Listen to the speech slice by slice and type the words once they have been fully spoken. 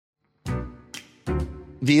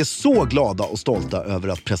Vi är så glada och stolta över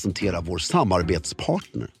att presentera vår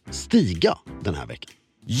samarbetspartner Stiga den här veckan.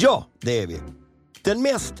 Ja, det är vi. Den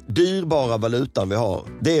mest dyrbara valutan vi har,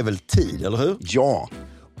 det är väl tid, eller hur? Ja.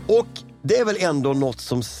 Och det är väl ändå något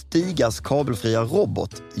som Stigas kabelfria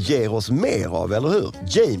robot ger oss mer av, eller hur?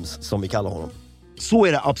 James, som vi kallar honom. Så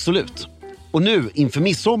är det absolut. Och nu, inför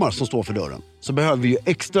midsommar som står för dörren, så behöver vi ju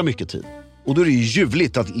extra mycket tid. Och då är det ju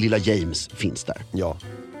ljuvligt att lilla James finns där. Ja.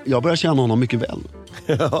 Jag börjar känna honom mycket väl.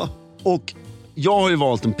 Ja. Och jag har ju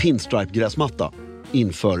valt en pinstripe-gräsmatta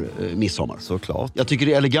inför midsommar. Såklart. Jag tycker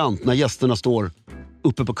det är elegant när gästerna står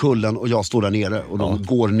uppe på kullen och jag står där nere och de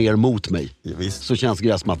går ner mot mig. Ja, visst. Så känns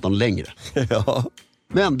gräsmattan längre. Ja.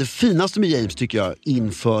 Men det finaste med James tycker jag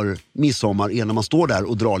inför midsommar är när man står där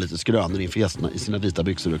och drar lite skrönor inför gästerna i sina vita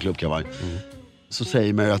byxor och klubbkavaj. Så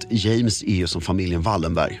säger man ju att James är ju som familjen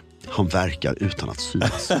Wallenberg. Han verkar utan att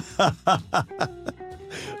synas.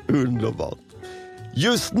 Underbart.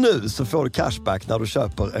 Just nu så får du cashback när du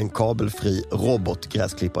köper en kabelfri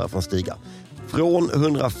robotgräsklippare från Stiga. Från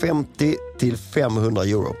 150 till 500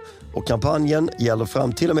 euro. Och kampanjen gäller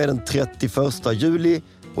fram till och med den 31 juli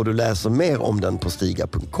och du läser mer om den på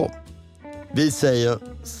stiga.com. Vi säger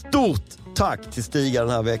stort tack till Stiga den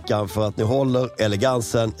här veckan för att ni håller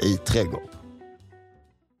elegansen i trädgården.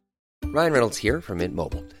 Ryan Reynolds here from Mint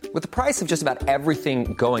Mobile. With the price of just about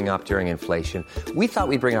everything going up during inflation, we thought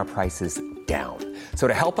we'd bring our prices down. So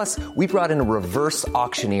to help us, we brought in a reverse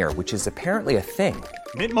auctioneer, which is apparently a thing.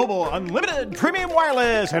 Mint Mobile Unlimited Premium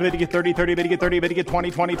Wireless. How to get 30, 30, bit to get 30, bit to get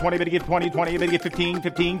 20, 20, 20, bit to get 20, 20, bit to get 15,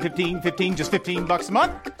 15, 15, 15, just $15 a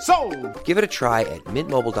month? Sold! Give it a try at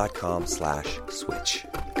mintmobile.com/switch.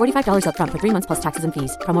 $45 up front for 3 months plus taxes and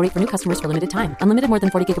fees. Promo rate for new customers for limited time. Unlimited more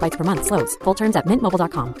than 40 gigabytes per month. Slows full terms at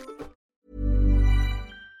mintmobile.com.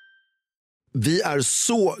 Vi är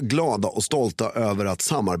så glada och stolta över att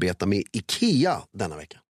samarbeta med IKEA denna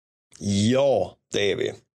vecka. Ja, det är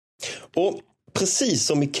vi. Och precis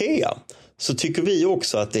som IKEA så tycker vi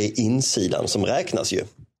också att det är insidan som räknas ju.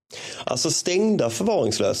 Alltså stängda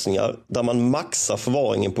förvaringslösningar där man maxar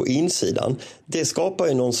förvaringen på insidan, det skapar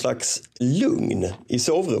ju någon slags lugn i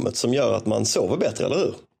sovrummet som gör att man sover bättre, eller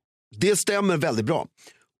hur? Det stämmer väldigt bra.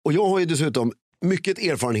 Och jag har ju dessutom mycket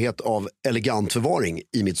erfarenhet av elegant förvaring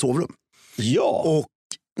i mitt sovrum. Ja. Och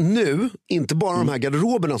nu, inte bara de här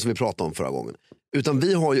garderoberna som vi pratade om förra gången, utan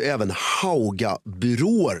vi har ju även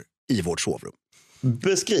Hauga-byråer i vårt sovrum.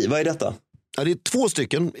 Beskriv, vad är detta? Ja, det är 2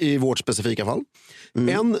 stycken i vårt specifika fall.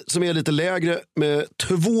 En som är lite lägre med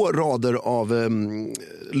 2 rader av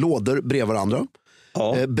lådor bredvid varandra.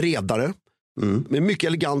 Ja. Bredare. Med mycket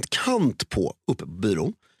elegant kant på uppe på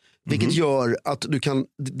byrån. Vilket gör att du kan,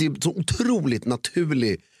 det är så otroligt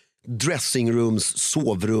naturlig dressingrooms,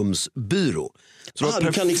 sovrumsbyrå. Så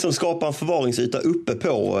du kan liksom skapa en förvaringsyta uppe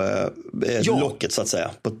på locket så att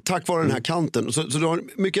säga. Tack vare den här kanten. Så du har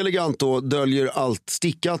mycket elegant och döljer allt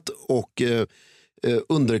stickat och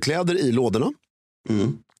underkläder i lådorna.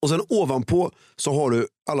 Och sen ovanpå så har du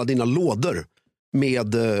alla dina lådor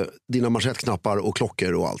med dina manschettknappar och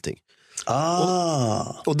klockor och allting.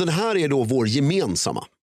 Och den här är då vår gemensamma.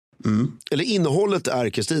 Eller innehållet är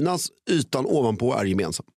Kristinas, ytan ovanpå är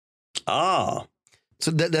gemensam.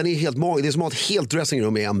 Så den är helt magisk. Det är som att ha ett helt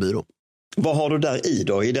dressingrum i en byrå. Vad har du där i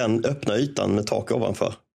då, i den öppna ytan med tak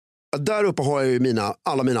ovanför? Där uppe har jag ju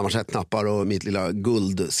alla mina manschettknappar och mitt lilla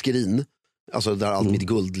guldskrin. Alltså där allt mitt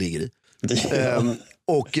guld ligger i.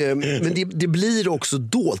 Men det blir också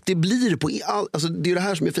dolt. Det blir på alltså det är det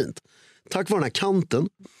här som är fint. Tack vare den här kanten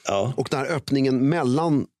och den här öppningen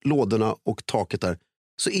mellan lådorna och taket där,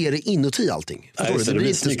 så är det inuti allting. Nej, det blir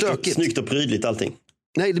inte snyggt och prydligt allting.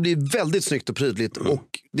 Nej, det blir väldigt snyggt och prydligt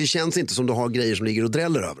och det känns inte som du har grejer som ligger och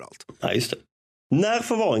dräller överallt. Nej, just det. När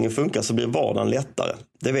förvaringen funkar så blir vardagen lättare.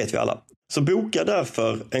 Det vet vi alla. Så boka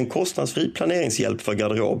därför en kostnadsfri planeringshjälp för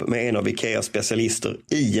garderob med en av IKEAs specialister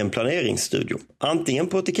i en planeringsstudio. Antingen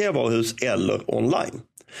på ett IKEA-varuhus eller online.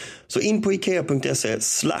 Så in på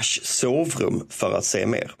ikea.se/sovrum för att se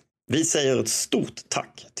mer. Vi säger ett stort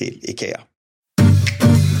tack till IKEA.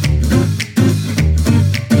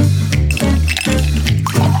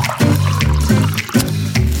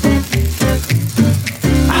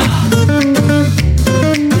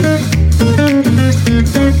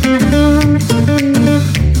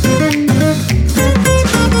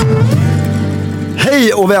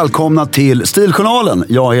 Hej och välkomna till Stiljournalen.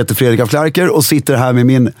 Jag heter Fredrik af Klerker och sitter här med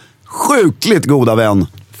min sjukligt goda vän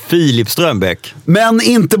Filip Strömbäck. Men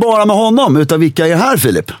inte bara med honom, utan vilka är här,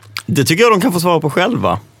 Filip? Det tycker jag de kan få svara på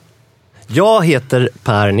själva. Jag heter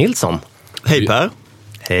Per Nilsson. Hej Per.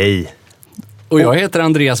 Hej. Och jag heter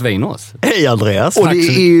Andreas Weinås. Hej Andreas. Och det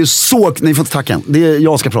är ju så... Ni får inte tacka.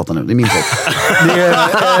 Jag ska prata nu, det är min podd.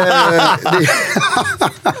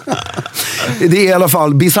 Det är i alla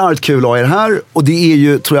fall bizarrt kul att ha er här. Och det är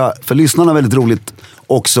ju, tror jag, för lyssnarna väldigt roligt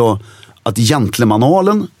också att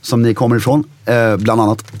Gentlemanalen, som ni kommer ifrån, bland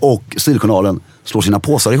annat, och Stiljournalen slår sina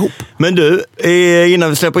påsar ihop. Men du, innan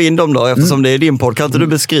vi släpper in dem då, eftersom det är din podd, kan inte du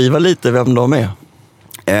beskriva lite vem de är?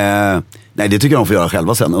 Nej, det tycker jag de får göra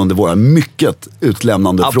själva sen under våra mycket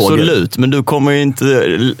utlämnande frågor. Absolut, men du kommer ju inte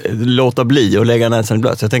låta bli att lägga näsan i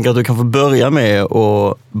blöt. Så jag tänker att du kan få börja med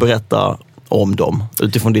att berätta om dem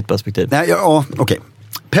utifrån ditt perspektiv. Nej, okej.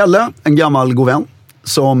 Pelle, en gammal god vän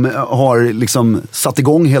som har liksom satt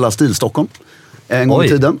igång hela Stilstockholm en gång i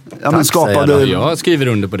tiden. Ja, men skapade jag skriver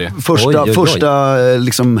under på det. Första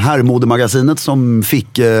liksom herrmodemagasinet som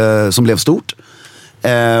blev stort.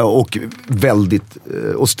 Och väldigt,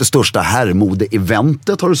 och det största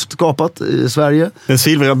herrmode-eventet har du skapat i Sverige. Den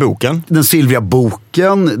silvriga boken. Den silvriga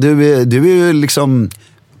boken. Du är ju liksom...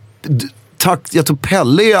 Tack, jag tror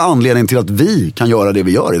Pelle är anledningen till att vi kan göra det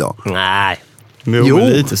vi gör idag. Nej. Jo, men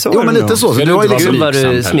lite så. Jo, men lite så. Du har liksom vad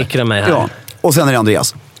du smickrar mig här. Ja. Och sen är det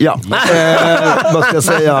Andreas. Ja. Vad ska jag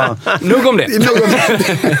säga? Nog om det.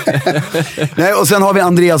 Nej, och sen har vi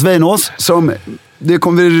Andreas Weinås som, det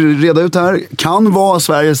kommer vi reda ut här, kan vara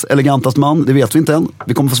Sveriges elegantaste man. Det vet vi inte än.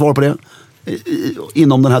 Vi kommer få svar på det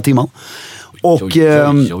inom den här timman. Och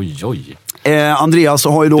Andreas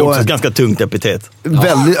har ju då... Det är också ett ganska tungt epitet.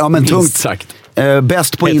 Väldigt, ja men tungt. Exakt.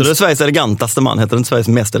 Bäst på Heter det Sveriges elegantaste man? Heter det inte Sveriges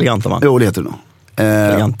mest eleganta man? Jo, det heter det nog.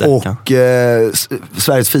 Och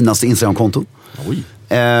Sveriges finaste Instagram-konto.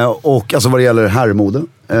 Och alltså vad det gäller herrmode,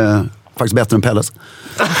 faktiskt bättre än Pelles.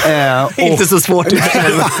 Inte så svårt.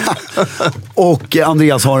 Och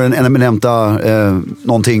Andreas har en eminenta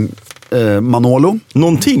någonting Manolo.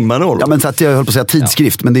 Någonting Manolo? Ja, men så att jag höll på att säga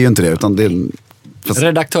tidskrift, men det är ju inte det, utan det är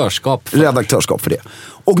Redaktörskap för det.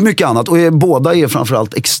 Och mycket annat. Och båda är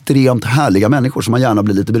framförallt extremt härliga människor som man gärna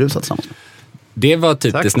blir lite berusad tillsammans med. Det var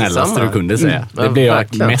typ det snällaste du kunde säga. Det blev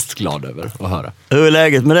jag mest glad över att höra. Hur är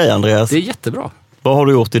läget med dig, Andreas? Det är jättebra. Vad har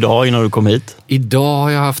du gjort idag innan du kom hit? Idag har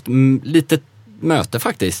jag haft lite möte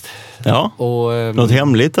faktiskt. Ja, och, något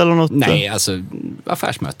hemligt eller något? Nej, alltså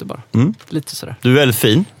affärsmöte bara. Lite sådär. Du är väldigt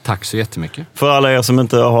fin. Tack så jättemycket. För alla er som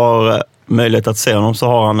inte har möjlighet att se honom så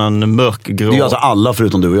har han en mörkgrå... Det är alltså alla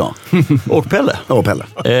förutom du och jag. Och Pelle. Och Pelle.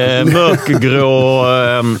 Mörkgrå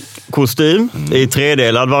kostym i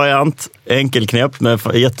tredelad variant. Enkelknäpp med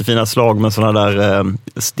jättefina slag med såna där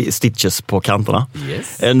stitches på kanterna.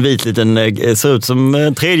 Yes. En vit liten, ser ut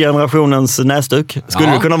som tredje generationens näsduk.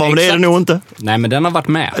 Skulle det kunna vara, men det är det nog inte. Nej, men den har varit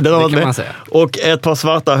med. Den har varit med. Man säga. Och ett par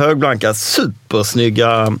svarta högblanka,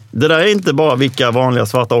 supersnygga. Det där är inte bara vilka vanliga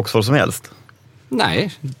svarta Oxford som helst.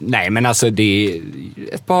 Nej, men alltså det är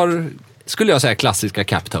ett par, skulle jag säga, klassiska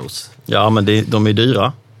captoes. Ja, men de är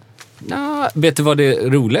dyra. Ja, vet du vad det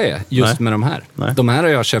roliga är just med de här? Nej. De här har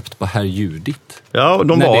jag köpt på Herr Judit. Ja,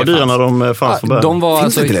 de var dyra när de fanns från början. De var Finns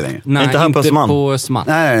alltså, inte det längre? Nej, inte här på Östermalm. På Östermalm.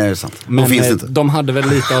 Nej, det är sant. Men finns inte. de hade väl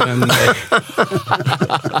lite av en...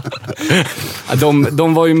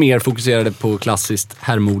 de var ju mer fokuserade på klassiskt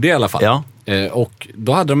herrmode i alla fall. Ja. Och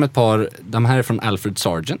då hade de ett par, de här är från Alfred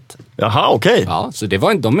Sargent. Jaha, okej. Ja, så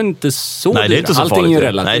de är inte så Nej, det är inte så Allting farligt. är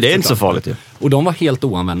relativt. Nej, det är inte så farligt ju. Och de var helt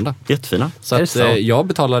oanvända. Jättefina. Så att, jag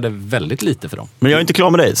betalade väldigt lite för dem. Men jag är inte klar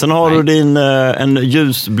med dig. Sen har du din en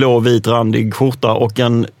ljusblå vitrandig skjorta och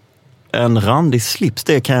en randig slips.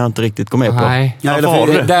 Det kan jag inte riktigt gå med på. Nej, Varför har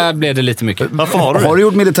du det? Där blev det lite mycket. Varför har du det? Har du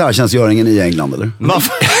gjort militärtjänstgöringen i England eller?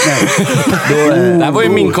 Varför? Det här var ju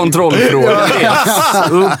min kontrollfråga.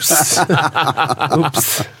 Ups.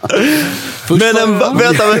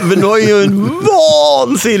 Men du har ju en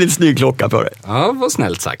vansinnigt snygg klocka på dig. Ja, vad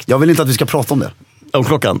snällt sagt. Jag vill inte att vi ska prata om det. Om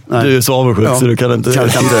klockan? Nej. Du är så avundsjuk så du kan inte... Jag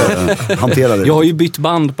kan inte hantera det. Jag har ju bytt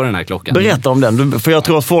band på den här klockan. Berätta om den, för jag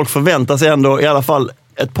tror att folk förväntar sig ändå i alla fall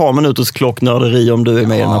ett par minuters klocknörderi om du är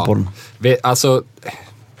med i den här podden. Alltså,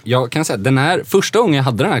 jag kan säga, den här, första gången jag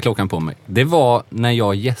hade den här klockan på mig, det var när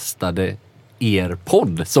jag gästade er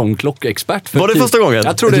podd som klockexpert. Var det första gången?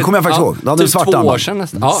 Jag tror det kommer jag faktiskt ihåg. Du hade typ svart 2 år armband. sedan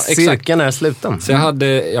nästan. Ja, exakt. Cirkeln är sluten. Så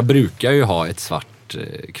jag brukar ju ha ett svart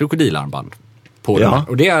krokodilarmband på den här.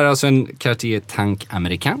 Och det är alltså en Cartier Tank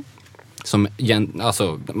American. Som,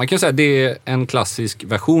 alltså, man kan säga att det är en klassisk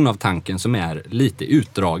version av tanken som är lite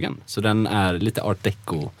utdragen. Så den är lite art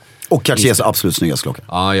deco. Och Cartiers absolut snyggaste klocka.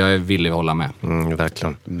 Ja, jag är villig att hålla med.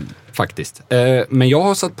 Verkligen. Faktiskt. Men jag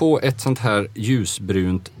har satt på ett sånt här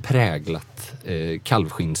ljusbrunt präglat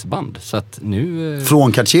kalvskinnsband. Så att nu...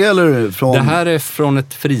 Från Cartier eller från... Det här är från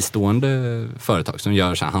ett fristående företag som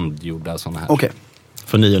gör så här handgjorda såna här. Okej.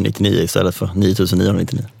 För 999 istället för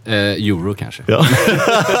 9999. Euro kanske. Ja.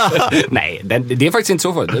 Nej, det är faktiskt inte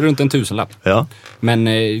så farligt. Det är runt en 1000-lapp. Ja. Men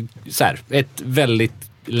så här, ett väldigt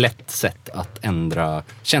lätt sätt att ändra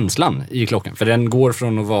känslan i klockan. För den går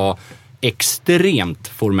från att vara extremt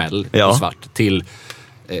formell och svart till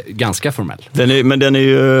ganska formell. Men den är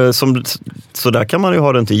ju så där kan man ju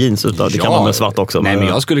ha den till jeans utan. Det kan man med svart också. Nej, men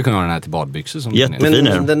jag skulle kunna ha den här till badbyxor som jättefin.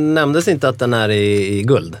 Men den nämndes inte att den är i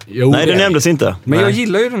guld. Jo, nej, den nämndes inte. Men jag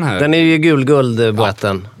gillar ju den här. Den är ju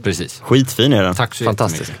guld-boetten. Ja, precis. Skitfin är den. Tack så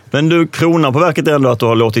fantastiskt. Men du, kronan på verket är ändå att du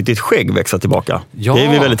har låtit ditt skägg växa tillbaka. Ja, det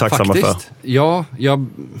är vi väldigt tacksamma faktiskt. för. Ja,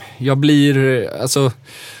 jag blir, alltså,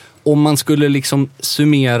 om man skulle liksom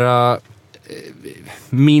summera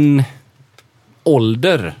min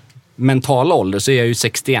ålder, mentala ålder, så är jag ju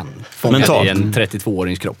 61. Fångad i en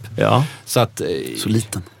 32-årings kropp. Ja. Så att... Så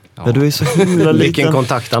liten. Ja, du är så himla liten. Vilken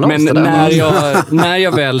kontaktannons. Men när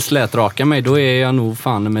jag väl slätraka mig, då är jag nog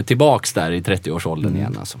fan med tillbaks där i 30-årsåldern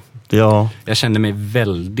igen alltså. Ja. Jag kände mig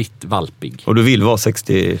väldigt valpig. Och du vill vara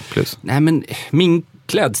 60 plus? Nej, men min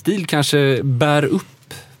klädstil kanske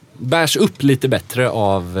bärs upp lite bättre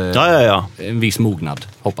av en viss mognad,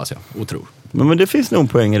 hoppas jag och tror. Men det finns nog en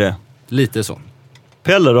poäng i det. Lite så.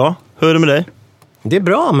 Pelle då? Hur är det med dig? Det är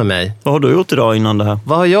bra med mig. Vad har du gjort idag innan det här?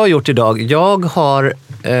 Vad har jag gjort idag? Jag har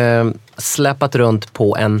släpat runt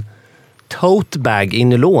på en totebag i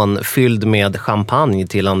nylon fylld med champagne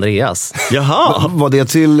till Andreas. Jaha! Var det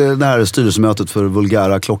till det här styrelsemötet för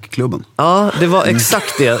vulgära klockklubben? Ja, det var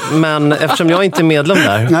exakt det. Men eftersom jag inte är medlem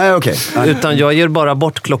där. Nej, okej. Utan jag ger bara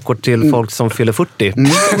bort klockor till folk som fyller 40.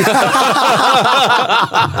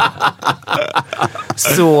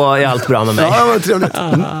 Så är allt bra med mig. Ja, vad trevligt.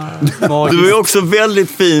 Du är också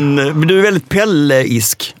väldigt fin. Du är väldigt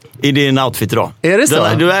pelleisk i din outfit idag. Är det så?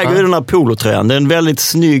 Du äger ju den här polotröjan. Det är en väldigt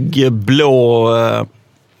snygg blå...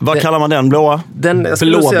 Vad kallar man den blåa?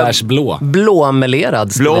 Blåbärsblå.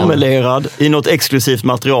 Blåmelerad. Blåmelerad i något exklusivt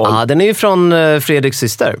material. Ja, den är ju från Fredriks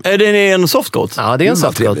syster. Är det en softcoat? Ja, det är en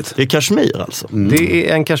softcoat. Det är kashmir alltså. Det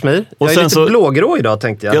är en kashmir. Och jag är sen lite så, blågrå idag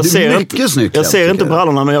tänkte jag. Jag ser inte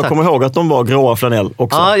brallorna, men jag kommer ihåg att de var gråa flanell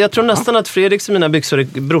också. Ja, jag tror nästan att Fredriks och mina byxor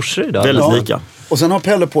är brorsor idag. Väldigt lika. Och sen har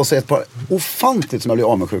Pelle på sig ett par ofantligt som jag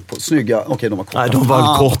blir avundsjuk på. Snygga, okej, de var korta. Nej, de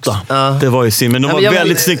var korta. Det var ju synd, men de var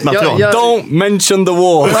väldigt snyggt material. Don't mention the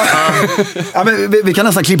war. Ja, men vi kan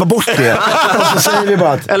nästan klippa bort det. Och så säger vi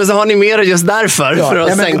bara att... Eller så har ni med det just därför, för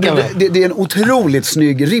att sänka mig. Det är en otroligt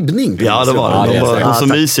snygg ribbning. Ja, det var det. De såg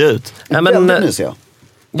mysiga ut. Väldigt mysiga.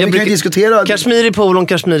 Vi kan diskutera... Kashmir i polon,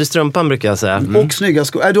 kashmir i strumpan brukar jag säga. Och snygga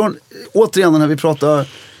skor. Återigen, när vi pratar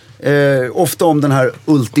ofta om den här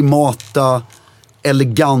ultimata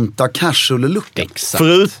eleganta casual-looken.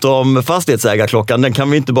 Förutom fastighetsägarklockan, den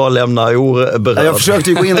kan vi inte bara lämna oberörd. Jag försökte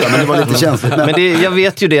ju gå in där, men det var lite känsligt. Men jag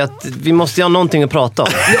vet ju det att vi måste ha någonting att prata om.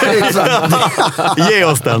 Ge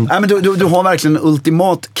oss den. Nej, men du har verkligen en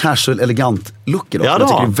ultimat casual elegant look idag. Ja, jag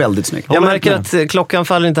tycker det är väldigt snyggt. Jag märker att klockan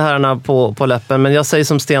faller inte herrarna på läppen, men jag säger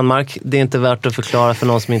som Stenmark, det är inte värt att förklara för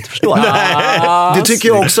någon som inte förstår. Det tycker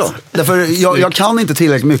jag också. Därför jag kan inte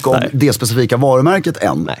tillräckligt mycket om det specifika varumärket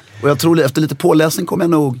än. Nej. Och jag tror efter lite påläsning kommer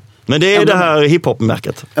jag nog... Men det är det här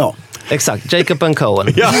hiphop-märket. Ja. Exakt, Jacob and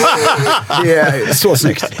Cohen. Ja. Det är så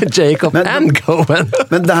snyggt. Jacob and Cohen.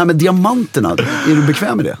 Men det här med diamanterna, är du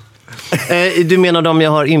bekväm med det? Du menar de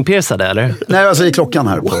jag har inpiercade, eller? Nej, alltså i klockan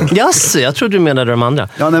här. Jaså, jag trodde du menade de andra.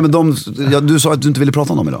 Ja, nej, men du sa att du inte ville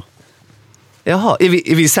prata om dem idag. Jaha, är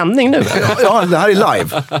vi i sändning nu? Ja, det här är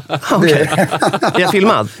live. Okej. Är jag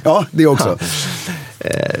filmad? Ja, det också.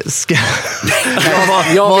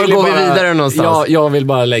 Var går vi vidare någonstans? Jag vill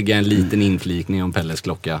bara lägga en liten inflikning om Pelles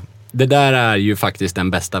klocka. Det där är ju faktiskt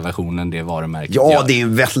den bästa versionen, det varumärket. Ja, det är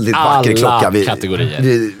en väldigt vacker klocka. Alla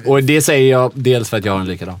kategorier. Och det säger jag dels för att jag har en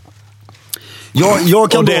likadan.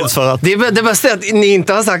 Jag kan och dels för att... Det bästa är att ni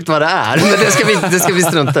inte har sagt vad det är. Men det ska vi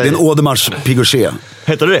strunta i. Det är en Audemars Piguet.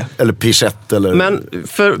 Heter det? Eller Pichette. Eller... Men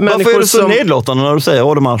för varför är du så nedlåtande när du säger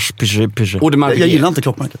Audemars Piguet? Jag gillar inte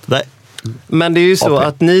klockmärket. Nej. Men det är ju så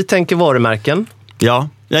att ni tänker varumärken. Ja,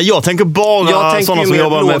 jag tänker bara sådana som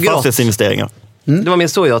jobbar med fastighetsinvesteringar. Det var mer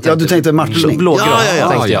så jag tänkte. Ja, du tänkte matchning. Blågrått.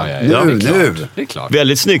 Ja. Nu. Det är klart.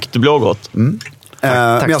 Väldigt snyggt blågrått.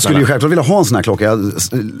 Men jag skulle ju självklart vilja ha en sån här klocka.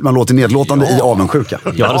 Man låter nedlåtande i avundsjuka.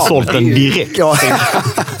 Jag hade sålt den direkt. Ja.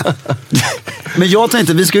 Men jag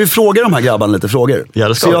tänkte, vi ska ju fråga de här grabbarna lite frågor. Ja,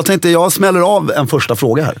 det ska. Så jag tänkte, jag smäller av en första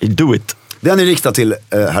fråga här. Do it. Den är riktad till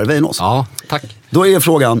herr Weinås. Ja, tack. Då är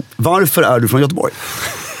frågan, varför är du från Göteborg?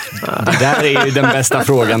 Det där är ju den bästa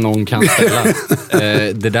frågan någon kan ställa.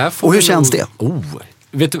 Det där får och hur känns det?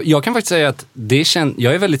 Vet du, jag kan faktiskt säga att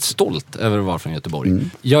jag är väldigt stolt över att vara från Göteborg.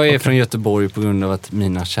 Jag är från Göteborg på grund av att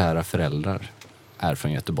mina kära föräldrar är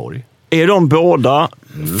från Göteborg. Är de båda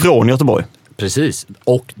från Göteborg? Precis.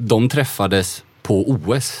 Och de träffades på OS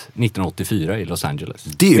 1984 i Los Angeles.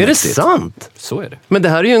 Är det sant? Så är det. Men det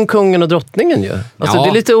här är ju en kungen och drottningen ju. Alltså Ja, det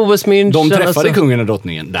är lite OS-München. De träffade alltså. kungen och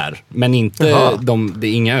drottningen där. Men inte det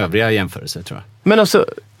är inga övriga jämförelser, tror jag. Men alltså,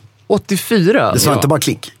 84? Det sa inte bara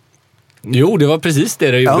klick. Jo, det var precis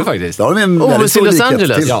det gjorde faktiskt. Ja, de är en OS i Los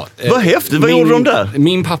Angeles. Ja, Vad häftigt, vad gjorde de där?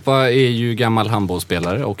 Min pappa är ju gammal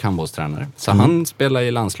handbollsspelare och handbollstränare. Så han spelar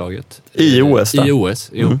i landslaget. I OS där? I OS,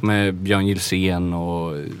 ihop med Björn Gilsén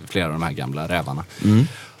och flera av de här gamla rävarna.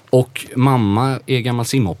 Och mamma är gammal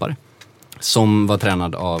simhoppare. Som var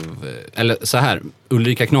tränad av, eller så här,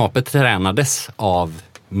 Ulrika Knape tränades av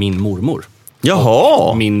min mormor. Jaha!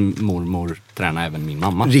 Och min mormor tränade även min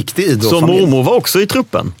mamma. Riktig Så idrottsfamilj. mormor var också i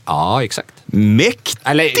truppen? Ja, exakt. Mäktigt!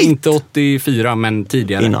 Eller inte 84, men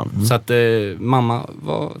tidigare. Innan. Så att mamma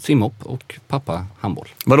var simhopp och pappa handboll.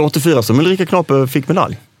 Var det 84 som Ulrika Knape fick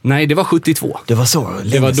medalj? Nej, det var 72. Det var så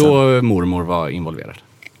Det var sedan. då mormor var involverad.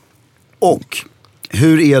 Och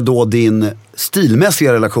hur är då din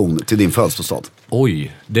stilmässiga relation till din födelsedag?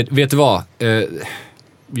 Oj, vet du vad?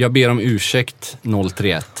 Jag ber om ursäkt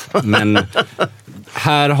 031. Men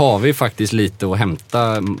här har vi faktiskt lite att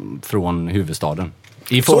hämta från huvudstaden.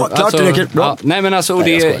 Klart det räcker. Bra. Ja, nej men alltså,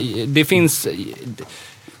 det finns...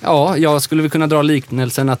 Ja, jag skulle väl kunna dra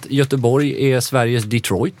liknelsen att Göteborg är Sveriges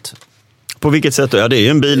Detroit. På vilket sätt? Ja, det är ju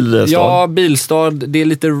en bilstad. Ja, bilstad. Det är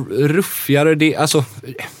lite ruffigare.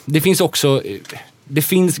 Det finns också... Det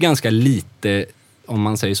finns ganska lite, om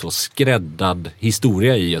man säger så, skräddad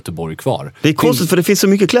historia i Göteborg kvar. Det är konstigt för det finns så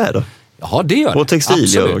mycket kläder. Ja, det gör det. Och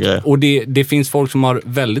textilier och grejer. Och det finns folk som har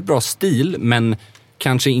väldigt bra stil, men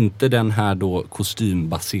kanske inte den här då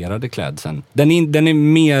kostymbaserade klädseln. Den är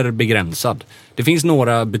mer begränsad. Det finns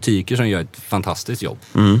några butiker som gör ett fantastiskt jobb.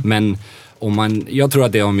 Men jag tror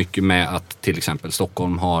att det har mycket med att till exempel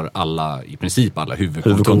Stockholm har i princip alla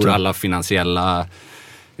huvudkontor. Alla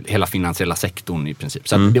hela finansiella sektorn i princip.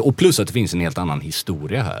 Så att och plus att det finns en helt annan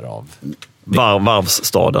historia här av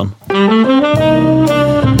Varvsstaden.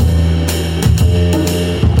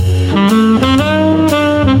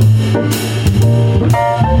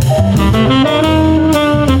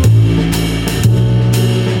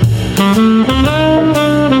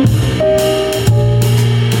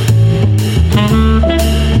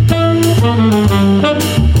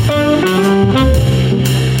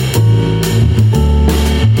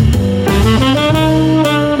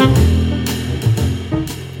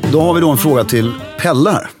 Då har vi då en fråga till Pelle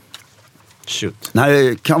här. Shoot. Den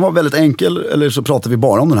här kan vara väldigt enkel, eller så pratar vi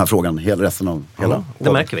bara om den här frågan hela resten av hela.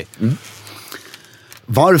 Det märker vi.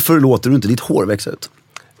 Varför låter du inte ditt hår växa ut?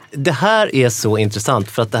 Det här är så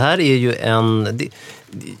intressant för att det här är ju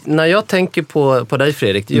när jag tänker på dig,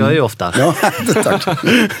 Fredrik, det gör jag ju ofta. Ja, tack.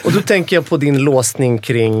 Och då tänker jag på din låsning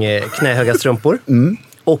kring knähöga strumpor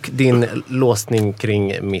och din låsning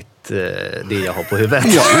kring det jag har på huvudet.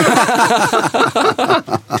 Ja.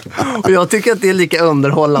 Och jag tycker att det är lika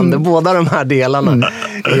underhållande. Båda de här delarna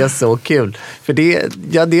är så kul. För det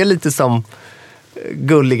är lite som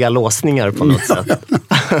gulliga låsningar på något sätt.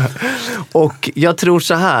 Och jag tror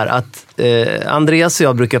så här att Andreas och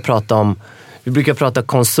jag brukar prata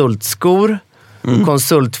konsultskor och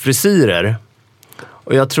konsultfrisyrer.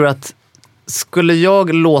 Och jag tror att skulle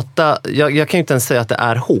jag låta, jag kan ju inte ens säga att det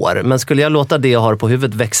är hår, men skulle jag låta det jag har på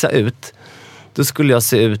huvudet växa ut, då skulle jag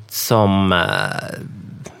se ut som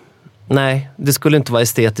nej, det skulle inte vara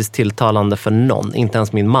estetiskt tilltalande för någon, inte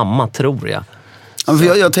ens min mamma, tror jag. Ja, för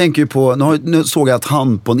jag tänker ju på, nu såg jag att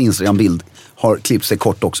han på en Instagram-bild har klippt sig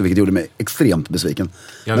kort också, vilket gjorde mig extremt besviken.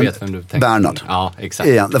 Jag vet vem du tänker. Bernhard. Ja, exakt.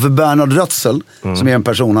 Därför Bernhard Rötsel, som är en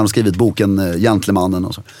person, han har skrivit boken Gentlemannen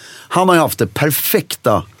och så. Han har ju haft det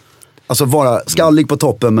perfekta, alltså vara skallig på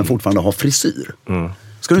toppen men fortfarande ha frisyr.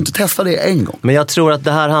 Ska du inte testa det en gång? Men jag tror att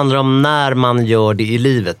det här handlar om när man gör det i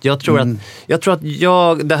livet. Jag tror att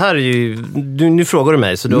det här är ju, nu frågar du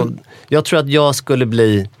mig, så då, jag tror att jag skulle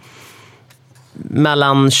bli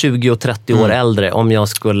mellan 20 och 30 år äldre om jag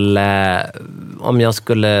skulle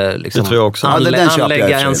liksom det tror jag också.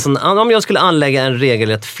 om jag skulle anlägga en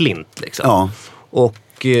regelrätt flint liksom. Ja.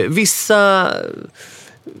 Och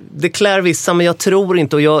det klär vissa, men jag tror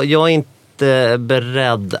inte, och jag är inte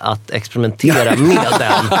beredd att experimentera med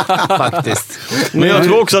den faktiskt. Men jag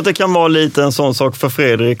tror också att det kan vara lite en sån sak för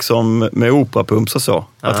Fredrik som med operapumps och så.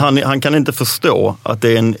 Att han kan inte förstå att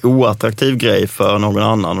det är en oattraktiv grej för någon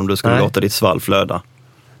annan om du skulle låta ditt svall flöda.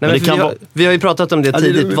 Nej, men vi har ju pratat om det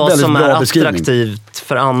tidigt, det är vad som är beskrivning. attraktivt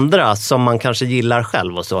för andra som man kanske gillar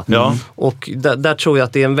själv och så. Ja. Och där tror jag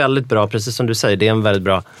att det är en väldigt bra, precis som du säger, det är en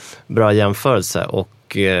väldigt bra jämförelse.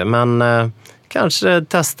 Men kanske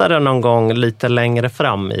testa det någon gång lite längre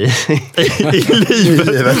fram i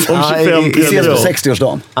livet. Om 25 Vi ses på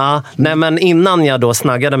 60-årsdagen. Ja, nej, men innan jag då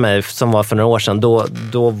snaggade mig, som var för några år sedan,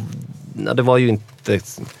 då det var ju inte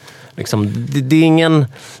liksom, det är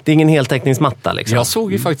ingen heltäckningsmatta liksom. Jag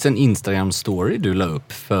såg ju faktiskt en Instagram-story du la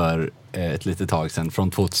upp för ett litet tag sedan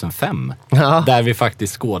från 2005. Ja. Där vi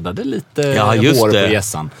faktiskt skådade lite just hår det. på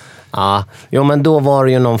gässan. Ja, jo, men då var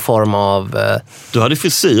det ju någon form av... Du hade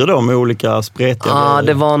frisyr då med olika spretiga... Ja,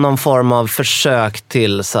 det var någon form av försök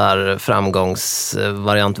till så här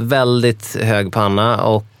framgångsvariant. Väldigt hög panna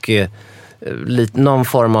och någon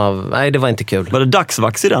form av... Nej, det var inte kul. Var det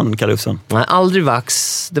dagsvax i den kalusen? Nej, aldrig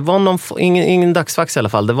vax. Det var ingen dagsvax i alla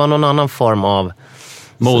fall. Det var någon annan form av...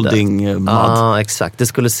 Molding mud. Ja, exakt. Det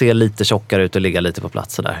skulle se lite tjockare ut och ligga lite på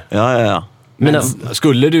plats sådär. Ja. Men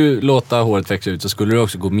skulle du låta håret växa ut så skulle du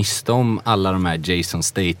också gå miste om alla de här Jason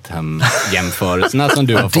Statham-jämförelserna som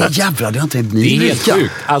du har fått. Det jävlar, det har inte Det är helt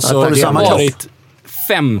sjukt. Alltså, det har varit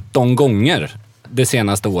 15 gånger det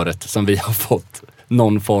senaste året som vi har fått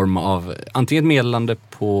någon form av antingen ett meddelande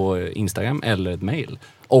på Instagram eller ett mail.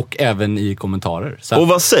 Och även i kommentarer. Så och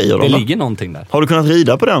vad säger de? Det ligger någonting där. Har du kunnat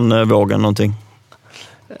rida på den vågen någonting?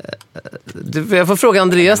 Jag får fråga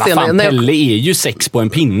Andreas det. Pelle är ju sex på en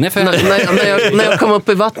pinne. För... när jag kom upp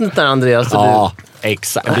i vattnet där, Andreas. Ja,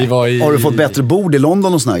 exakt. Vi var i... Har du fått bättre bord i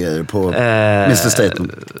London och såna grejer på Mr.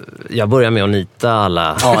 Statham? Jag börjar med att nita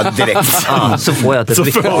alla. Ja, direkt. Ja, så får jag ett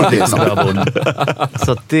riktigt bra bord.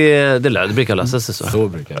 Så att det brukar lösa sig så. Så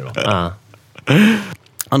brukar det vara. Ja.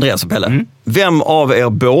 Andreas och Pelle, vem av er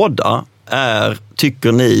båda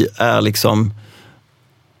tycker ni är liksom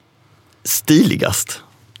stiligast?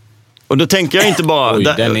 Och då tänker jag inte bara...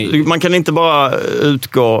 Man kan inte bara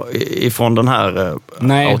utgå ifrån den här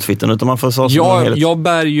outfiten, utan man får jag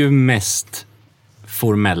bär ju mest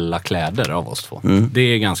formella kläder av oss två. Det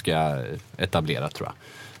är ganska etablerat, tror jag.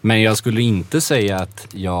 Men jag skulle inte säga att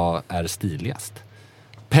jag är stiligast.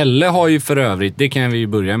 Pelle har ju för övrigt, det kan vi ju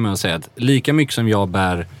börja med att säga, att lika mycket som jag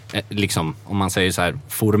bär, liksom, om man säger så här,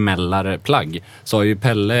 formellare plagg, så har ju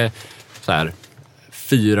Pelle så här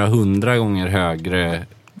 400 gånger högre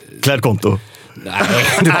klädkonto.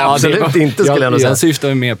 Nej, absolut inte, skulle jag nog säga. Jag syftar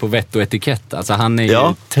ju mer på vett och etikett. Alltså han är ju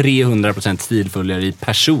 300% stilfullare i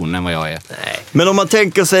person än vad jag är. Nej. Men om man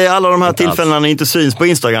tänker sig alla de här tillfällena när inte syns på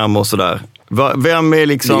Instagram och sådär. Vem är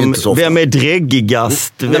liksom, vem är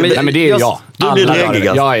dräggigast? Nej, men det är jag. Du blir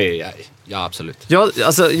dräggigast. Ja, absolut.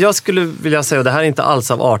 Jag skulle vilja säga, och det här är inte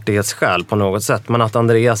alls av artighetsskäl på något sätt, men att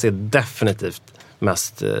Andreas är definitivt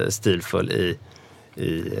mest stilfull i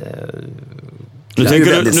nu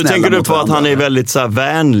tänker du på att han är väldigt så här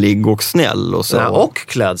vänlig och snäll och så. Ja, och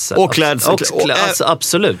klädsel. Alltså,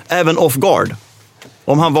 absolut. Även off guard.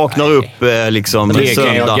 Om han vaknar upp liksom det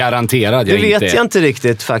kan jag garantera. Det vet jag inte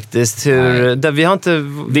riktigt faktiskt.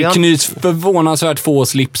 Det knyts förvånansvärt få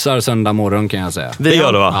slipsar söndag morgon, kan jag säga. Det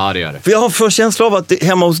gör det, va? Ja, det gör det. För jag får en känsla av att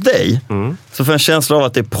hemma hos dig så får jag en känsla av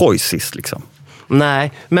att det är preussiskt liksom.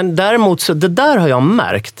 Nej, men däremot så det där har jag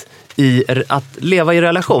märkt. Att leva i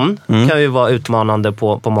relation kan ju vara utmanande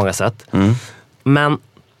på många sätt. Men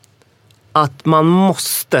att man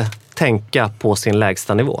måste tänka på sin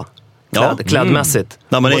lägsta nivå. Klädmässigt.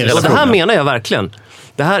 Och det här menar jag verkligen.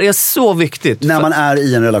 Det här är så viktigt. När man är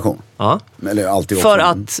i en relation? Ja. Eller alltid för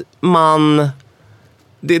att man...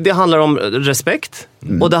 Det handlar om respekt.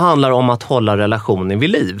 Och det handlar om att hålla relationen vid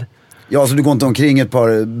liv. Ja, så du går inte omkring ett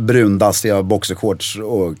par brundastiga boxershorts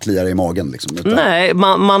och kliar i magen liksom? Nej,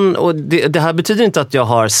 och det här betyder inte att jag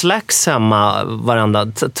har slacks hemma varenda.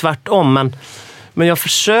 Tvärtom, men jag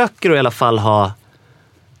försöker i alla fall ha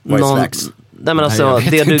någon... Slacks? Nej, men alltså,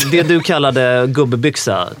 det du kallade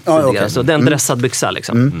gubbebyxa tidigare, okay. Så det är en dressad byxa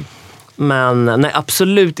liksom. Men nej,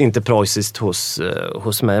 absolut inte preussiskt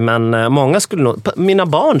hos mig. Men många skulle nog... Mina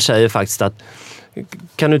barn säger faktiskt att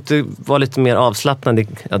kan du inte vara lite mer avslappnad?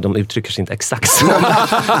 Ja, de uttrycker sig inte exakt så.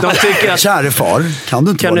 De tycker att... Käre far,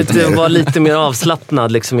 kan du inte vara lite mer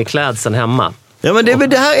avslappnad liksom, i klädseln hemma? Ja, men det är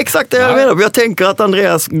det här exakt det jag menar. Jag tänker att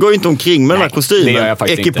Andreas går inte omkring med den här kostymen,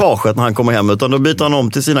 ekipaget när han kommer hem, utan då byter han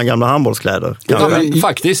om till sina gamla handbollskläder. Ja, men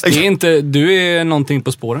faktiskt, det är inte, du är någonting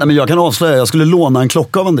på spåren. Nej, men jag kan avslöja, jag skulle låna en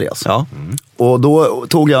klocka av Andreas. Ja. Och då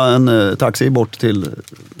tog jag en taxi bort till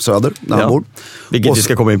Söder, där han bor. Vilket vi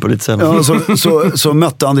ska komma in på lite senare. Ja, så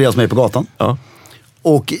mötte Andreas mig på gatan. Ja.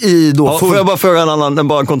 Och i då... Får jag bara fråga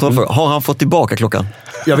en kontrollfråga. Har han fått tillbaka klockan?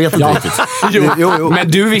 Jag vet inte riktigt. Jo.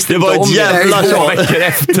 Men du visste Det var inte om ett jävla det 2 tjat. veckor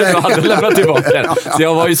efter du hade lämnat tillbaka den. Så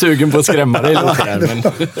jag var ju sugen på att skrämma dig lite där.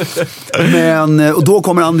 Men, och då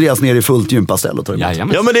kommer Andreas ner i fullt gympaställ och tar emot.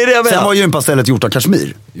 Jajamän. Ja, men det är det jag Sen menar. var gympastället gjort av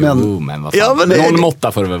kashmir. Men vad fan. Ja, men det- Någon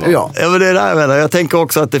måtta får det väl vara. Ja. Ja, men det är där jag menar. Jag tänker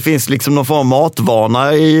också att det finns liksom någon form av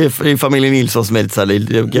matvana i familjen Nilsson som är lite så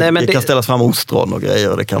här, det kan ställas fram ostron och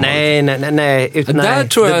grejer. Det kan Nej. Där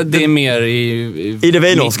tror jag det är mer i I det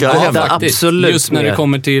vinnorska Ja, hemma. faktiskt. Absolut Just när det mer.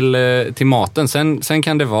 kommer till maten. Sen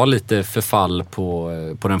kan det vara lite förfall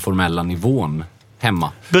på den formella nivån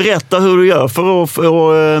hemma. Berätta hur du gör för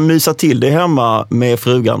att mysa till dig hemma med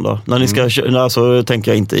frugan då. När ni ska, alltså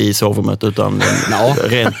tänker jag inte i sovrummet utan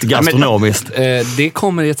rent gastronomiskt. Det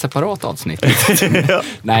kommer i ett separat avsnitt.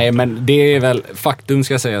 Nej, men det är väl faktum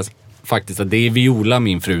ska jag säga faktiskt att det är Viola,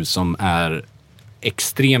 min fru, som är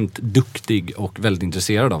extremt duktig och väldigt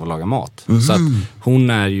intresserad av att laga mat. Så att hon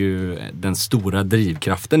är ju den stora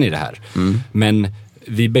drivkraften i det här. Men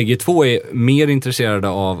vi bägge två är mer intresserade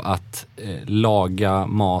av att laga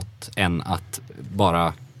mat än att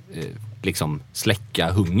bara liksom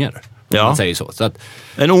släcka hunger. Om man säger så. Så att,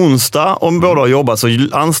 en onsdag, om båda har jobbat så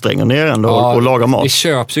anstränger ni er ändå och lagar mat. Det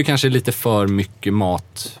köps ju kanske lite för mycket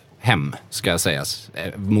mat hem, ska jag säga,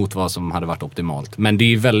 mot vad som hade varit optimalt. Men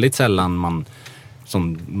det är väldigt sällan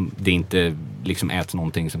som det inte liksom äts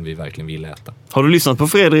någonting som vi verkligen vill äta. Har du lyssnat på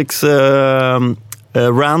Fredriks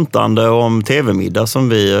rantande om tv-middag som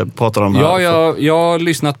vi pratade om här? Ja, jag har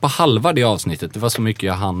lyssnat på halva det avsnittet. Det var så mycket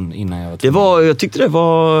jag hann innan jag jag tyckte det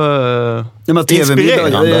var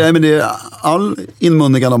TV-middag, men all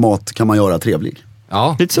inmundigande av mat kan man göra trevlig.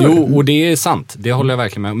 Ja, och det är sant. Det håller jag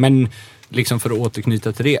verkligen med. Men liksom för att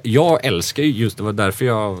återknyta till det. Jag älskar ju just, det var därför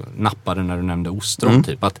jag nappade när du nämnde ostron.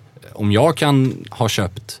 Typ att om jag kan ha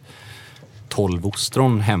köpt 12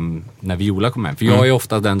 ostron hem när Viola kommer hem. För jag är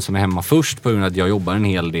ofta den som är hemma först på grund av att jag jobbar en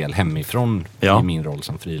hel del hemifrån i min roll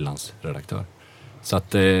som frilansredaktör. Så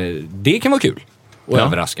att det kan vara kul och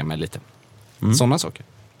överraska mig lite. Sådana saker.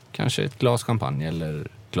 Kanske ett glas champagne eller ett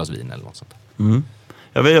glas vin eller något sånt.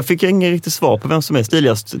 Jag fick ingen riktigt svar på vem som är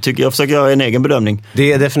stiligast. Tycker jag försöker göra en egen bedömning.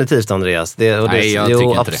 Det är definitivt Andreas. Nej, jag tycker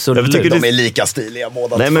inte absolut. Jag tycker De är lika stiliga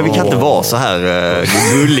båda. Nej, men vi kan inte vara så här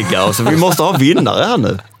gulliga. Och så, vi måste ha vinnare här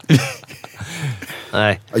nu.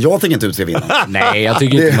 Nej. Jag tänker inte utse vinnaren. Nej, jag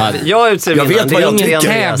tycker inte man... Jag utser Jag vet vad jag ingen tycker.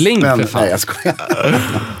 tävling för fan. Nej, jag skojar.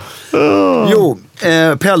 Jo,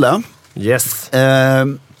 Pelle. Yes.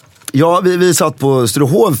 Vi satt på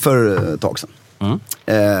Sturehof för ett tag sedan.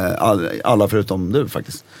 Alla förutom du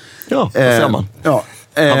faktiskt. Ja, vad ser man? Ja.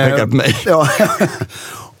 Han pekar på mig. Ja.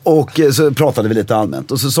 Och så pratade vi lite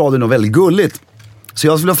allmänt. Och så sa du något väldigt gulligt. Så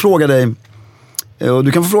jag skulle fråga dig, och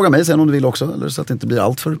du kan få fråga mig sen om du vill också, eller så att det inte blir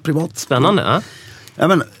allt för privat. Spännande, ja. Ja,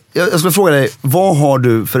 men jag skulle fråga dig, vad har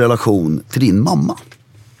du för relation till din mamma?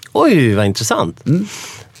 Oj, vad intressant.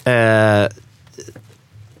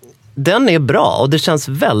 Den är bra och det känns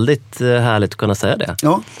väldigt härligt att kunna säga det.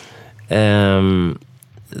 Ja.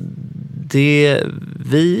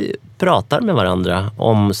 Vi pratar med varandra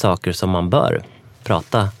om saker som man bör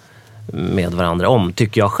prata med varandra om,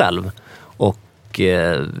 tycker jag själv. Och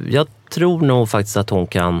jag tror nog faktiskt att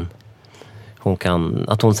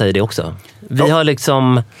att hon säger det också.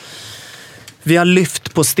 Vi har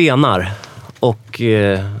lyft på stenar och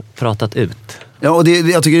pratat ut. Ja, och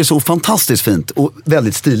jag tycker det är så fantastiskt fint och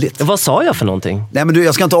väldigt stiligt. Vad sa jag för någonting? Nej, men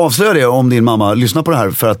jag ska inte avslöja det om din mamma lyssnar på det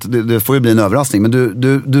här, för att det får ju bli en överraskning. Men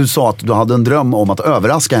du sa att du hade en dröm om att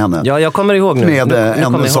överraska henne. Ja, jag kommer ihåg nu. Med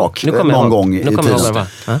en sak någon gång i tiden.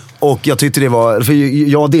 Och jag tyckte det var, för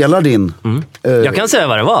jag delar din... Jag kan säga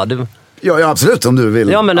vad det var. Ja, absolut, om du vill.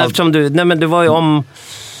 Ja, men eftersom det var ju om...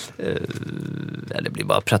 det blir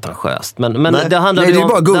bara pretentiöst. Men det handlar ju om... Nej, det är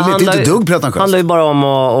bara gulligt, det är inte dugg pretentiöst. Det handlar ju bara om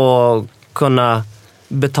att kunna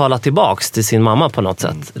betala tillbaks till sin mamma på något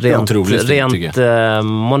sätt. Rent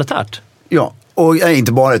monetärt. Ja, och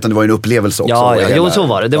inte bara, utan det var en upplevelse också. Ja, jo, så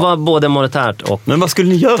var det. Det var både monetärt och... Men vad skulle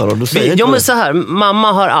ni göra då? Men så här,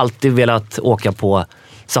 mamma har alltid velat åka på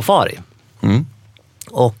safari.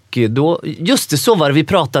 Och då, just det, så var det. Vi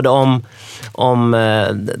pratade om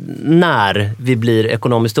när vi blir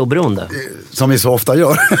ekonomiskt oberoende. Som vi så ofta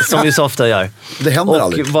gör. Det händer och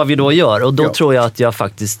aldrig. Vad vi då gör. Och då tror jag att jag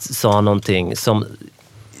faktiskt sa någonting som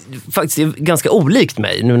faktiskt är ganska olikt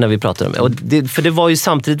mig nu när vi pratar om det. Och för det var ju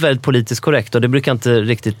samtidigt väldigt politiskt korrekt och det brukar inte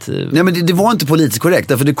riktigt... Nej, men det var inte politiskt korrekt,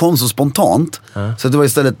 därför det kom så spontant. Så det var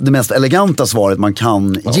istället det mest eleganta svaret man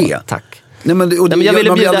kan ge. Tack. Nej, men jag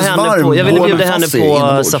ville bjuda henne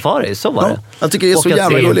på safari, så var det. Jag tycker det är så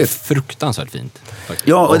jävla gulligt. Fruktansvärt fint. Faktiskt.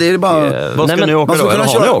 Ja, och det är bara... Vad ska ni åka då? Eller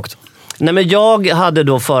har ni åkt? Nej, men jag hade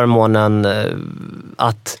då förmånen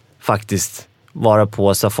att faktiskt vara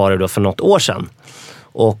på safari då för något år sedan.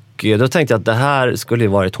 Och då tänkte jag att det här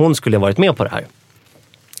hon skulle ha varit med på det här.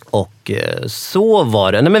 Och så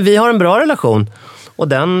var det. Nej, men vi har en bra relation. Och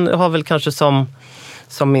den har väl kanske som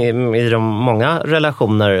i de många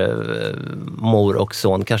relationer, mor och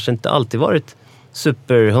son, kanske inte alltid varit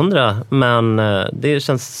superhundra. Men det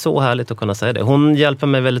känns så härligt att kunna säga det. Hon hjälper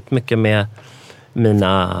mig väldigt mycket med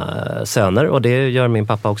mina söner. Och det gör min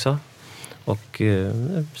pappa också. Och det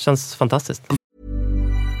känns fantastiskt.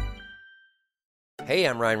 Hey,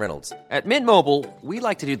 I'm Ryan Reynolds. At Mint Mobile, we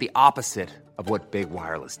like to do the opposite of what Big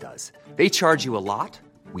Wireless does. They charge you a lot,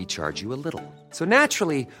 we charge you a little. So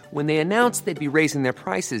naturally, when they announced they'd be raising their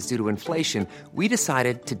prices due to inflation, we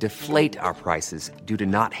decided to deflate our prices due to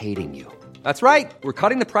not hating you. That's right. We're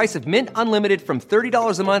cutting the price of Mint Unlimited from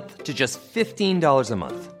 $30 a month to just $15 a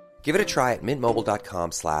month. Give it a try at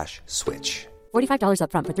mintmobile.com/switch. $45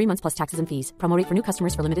 up front for 3 months plus taxes and fees. Promo rate for new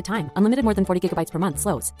customers for limited time. Unlimited more than 40 gigabytes per month.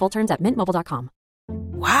 Slows full terms at mintmobile.com.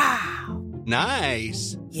 Wow.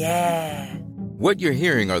 Nice. Yeah. What you're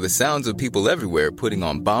hearing are the sounds of people everywhere putting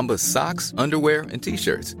on Bombas socks, underwear, and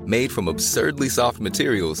T-shirts made from absurdly soft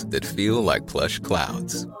materials that feel like plush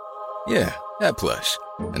clouds. Yeah, that plush.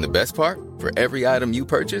 And the best part? For every item you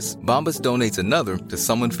purchase, Bombas donates another to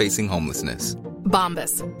someone facing homelessness.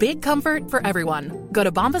 Bombas. Big comfort for everyone. Go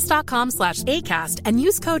to bombas.com/ACAST and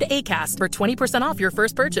use code ACAST for 20% off your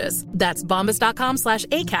first purchase. That's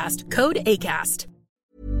bombas.com/ACAST. Code ACAST.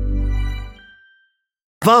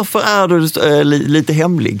 Varför är du lite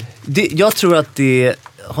hemlig? Jag tror att det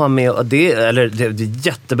har med... Det är en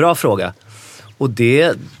jättebra fråga. Och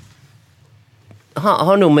det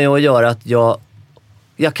har nog med att göra att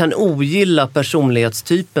jag kan ogilla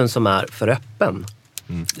personlighetstypen som är för öppen.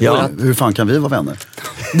 Mm. Ja, hur fan kan vi vara vänner?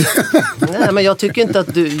 Nej, men jag tycker inte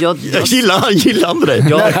att du... Jag gillar inte dig.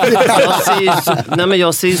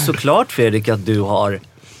 Jag ser ju såklart, Fredrik, att du har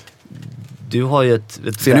ju ett...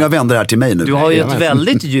 Ser ni jag vänder här till mig nu? Du har ju ett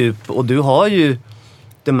väldigt djup och du har ju...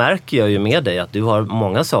 Det märker jag ju med dig, att du har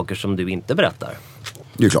många saker som du inte berättar.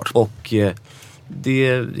 Det är klart. Och det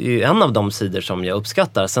är ju en av de sidor som jag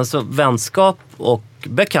uppskattar. Sen så vänskap och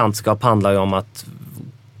bekantskap handlar ju om att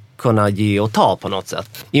kunna ge och ta på något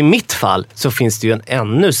sätt. I mitt fall så finns det ju en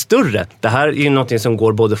ännu större. Det här är ju någonting som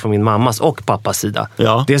går både från min mammas och pappas sida.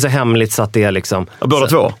 Ja. Det är så hemligt så att det är liksom... Båda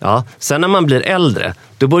två? Ja. Sen när man blir äldre,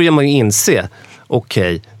 då börjar man ju inse,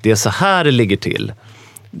 okej, det är så här det ligger till.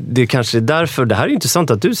 Det är kanske därför, det här är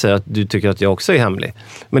intressant att du säger att du tycker att jag också är hemlig.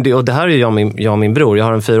 Men det här är jag och min bror. Jag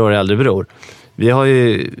har en 4 år äldre bror. Vi har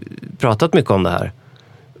ju pratat mycket om det här.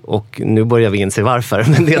 Och nu börjar vi inse varför.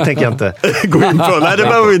 Men det tänker jag inte gå in på. Nej, det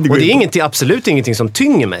behöver vi inte gå in på. Och det är absolut ingenting som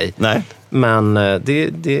tynger mig. Nej. Men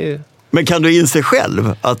det... Men kan du inse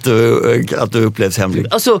själv att du upplevs hemlig?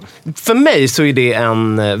 Alltså, för mig så är det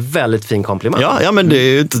en väldigt fin komplimang. Ja, men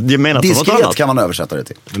det menar diskret något annat. Kan man översätta det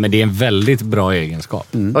till. Men det är en väldigt bra egenskap.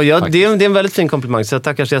 Och det är en väldigt fin komplimang, så jag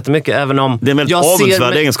tackar så jättemycket. Även om det är en väldigt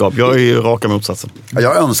avundsvärd egenskap. Jag är ju raka motsatsen.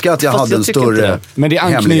 Jag önskar att jag hade en större... Men det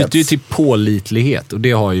anknyter ju till pålitlighet. Och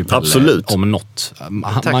det har ju Pelle. Absolut. Om något.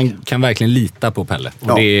 Man kan verkligen lita på Pelle.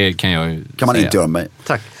 Och det kan jag ju kan man säga. Inte göra mig.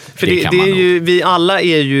 Tack. För det är ju, vi alla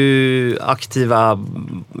är ju aktiva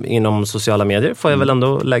inom sociala medier, får jag väl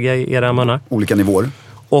ändå lägga i era munnar. Olika nivåer.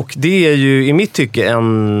 Och det är ju i mitt tycke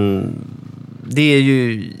det är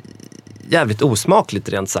ju jävligt osmakligt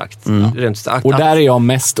rent sagt. Och där är jag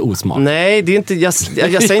mest osmaklig. Nej, det är inte, jag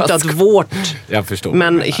säger inte att jag förstår.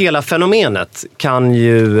 Men hela fenomenet kan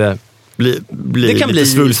ju... Det kan bli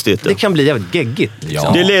svulstigt. Det kan bli jävligt geggigt. Liksom.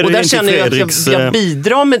 Ja. Det leder och där in känner jag Fredriks... att jag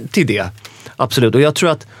bidrar till det. Absolut. Och jag tror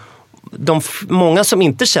att många som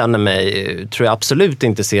inte känner mig tror jag absolut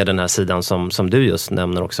inte ser den här sidan som du just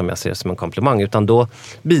nämner och som jag ser som en komplimang. Utan då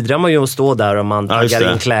bidrar man ju att stå där och man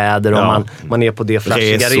taggar in kläder och man är på det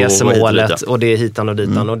flashiga resemålet och det är hitan och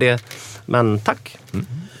ditan. Och det, men tack.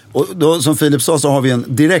 Och då, som Filip sa, så har vi en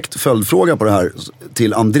direkt följdfråga på det här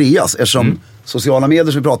till Andreas. Eftersom sociala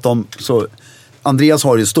medier som vi pratar om, så Andreas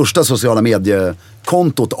har det största sociala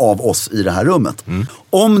mediekontot av oss i det här rummet.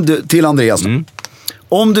 Till Andreas då.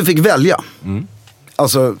 Om du fick välja,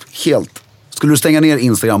 alltså helt, skulle du stänga ner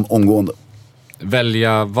Instagram omgående?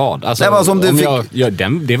 Välja vad? Alltså, nej, alltså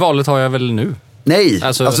det valet har jag väl nu. Nej,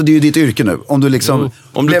 alltså det är ju ditt yrke nu. Om du liksom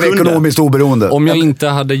blev ekonomiskt oberoende. Om jag inte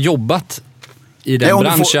hade jobbat i den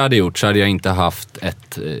bransch jag hade gjort, så hade jag inte haft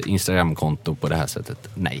ett Instagram-konto på det här sättet.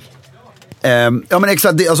 Nej. Ja, men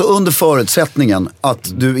exakt, alltså under förutsättningen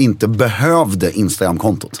att du inte behövde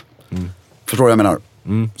Instagram-kontot. Förstår du vad jag menar?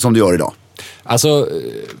 Som du gör idag. Alltså,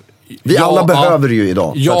 vi alla behöver ju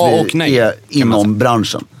idag för att vi är inom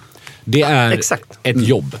branschen. Det är ett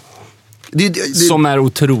jobb. som är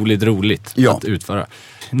otroligt roligt att utföra.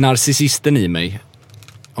 Narcissisten i mig,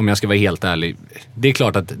 om jag ska vara helt ärlig, det är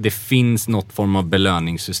klart att det finns något form av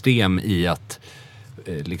belöningssystem i att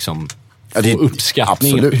liksom få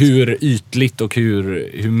uppskattning. Absolut. Hur ytligt och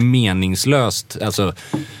hur meningslöst, alltså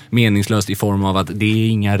meningslöst i form av att det är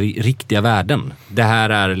inga riktiga värden. Det här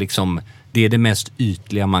är liksom, det är det mest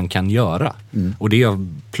ytliga man kan göra. Och det är jag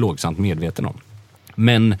plågsamt medveten om.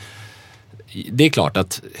 Men det är klart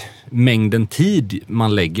att mängden tid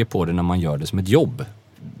man lägger på det när man gör det som ett jobb,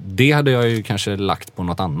 det hade jag ju kanske lagt på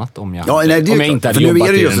något annat om jag, om jag inte hade jobbat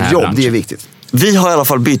i den här branschen. Det är viktigt. Vi har i alla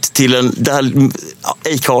fall bytt till det här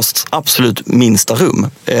Acasts absolut minsta rum.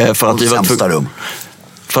 För att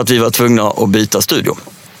vi var tvungna att byta studio.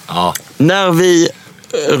 Ja. När vi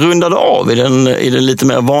rundade av i den lite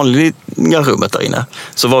mer vanliga rummet där inne,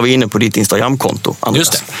 så var vi inne på ditt Instagramkonto, Andreas.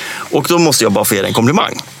 Just det. Och då måste jag bara få ge dig en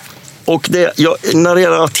komplimang. Och när det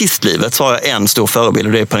gäller artistlivet så har jag en stor förebild,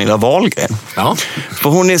 och det är Pernilla Wahlgren. Ja. För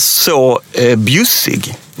hon är så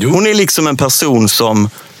bjussig. Hon är liksom en person som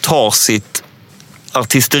tar sitt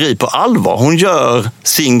artisteri på allvar. Hon gör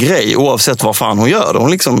sin grej oavsett vad fan hon gör det.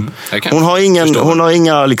 Hon har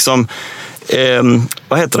inga liksom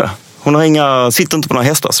vad heter det? Sitter inte på några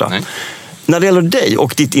hästar så. När det gäller dig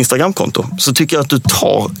och ditt Instagramkonto så tycker jag att du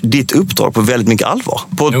tar ditt uppdrag på väldigt mycket allvar.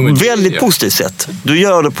 På ett väldigt positivt sätt. Du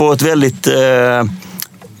gör det på ett väldigt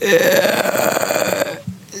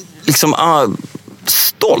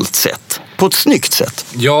stolt sätt. På ett snyggt sätt.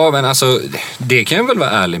 Ja, men alltså det kan jag väl vara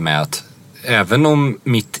ärlig med att även om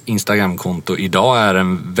mitt Instagramkonto idag är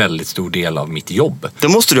en väldigt stor del av mitt jobb. Det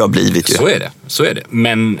måste du ha blivit ju. Så är det.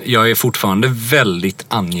 Men jag är fortfarande väldigt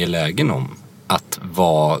angelägen om att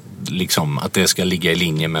att det ska ligga i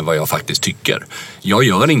linje med vad jag faktiskt tycker. Jag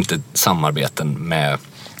gör inte samarbeten med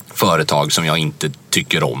företag som jag inte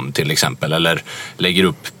tycker om till exempel, eller lägger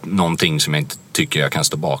upp någonting som jag inte tycker jag kan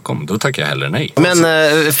stå bakom. Då tackar jag hellre nej. Men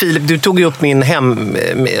Filip, du tog ju upp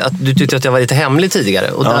att du tyckte att jag var lite hemlig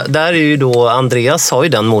tidigare. Och där är ju då, Andreas har ju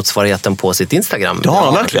den motsvarigheten på sitt Instagram.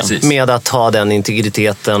 Ja, verkligen. Med att ha den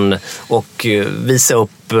integriteten och visa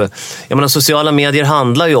upp. Jag menar, sociala medier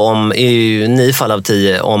handlar ju om, i 9 fall av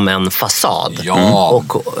 10, om en fasad. Ja.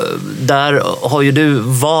 Och där har ju du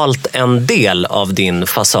valt en del av din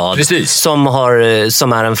fasad. Precis.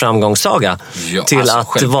 Som är en framgångssaga. Ja, till alltså, att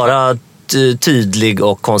självklart vara tydlig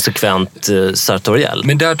och konsekvent sartoriell.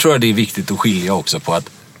 Men där tror jag det är viktigt att skilja också på att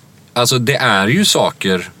alltså det är ju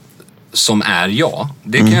saker som är jag.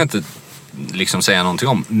 Det kan jag inte liksom säga någonting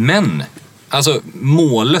om. Men alltså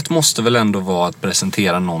målet måste väl ändå vara att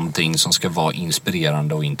presentera någonting som ska vara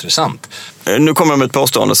inspirerande och intressant. Nu kommer jag med ett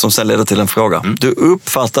påstående som sen leder till en fråga. Du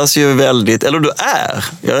uppfattas ju väldigt, eller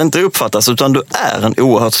jag är inte uppfattas utan du är en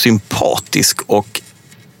oerhört sympatisk och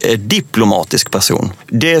diplomatisk person.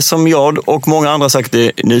 Det som jag och många andra sagt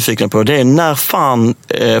är nyfikna på, det är när fan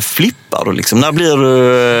flippar du liksom? När blir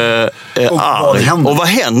du arg? Och vad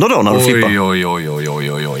händer då när du flippar?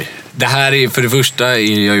 Oj. Det här är, för det första,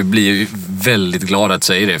 jag blir väldigt glad att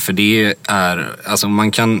säga det, för det är, alltså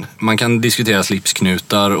man kan diskutera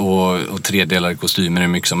slipsknutar och tredelade kostymer hur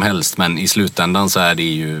mycket som helst, men i slutändan så är det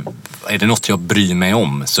ju, är det något jag bryr mig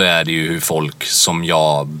om, så är det ju hur folk som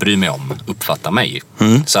jag bryr mig om uppfattar mig.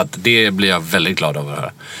 Så att det blir jag väldigt glad av att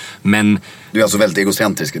höra. Men du är alltså väldigt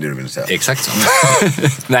egocentrisk, är det du vill säga? Exakt så.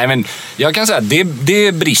 Nej, men jag kan säga att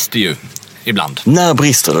det brister ju ibland. När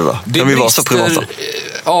brister det då? Kan vi vara så privata?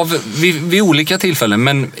 Vid olika tillfällen,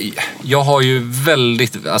 men jag har ju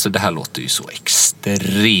väldigt, alltså det här låter ju så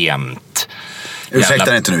extremt.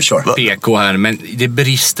 Ursäkta inte nu, kör. PK här, men det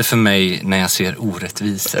brister för mig när jag ser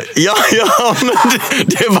orättvisor. Ja, men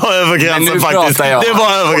det var över gränsen faktiskt. Det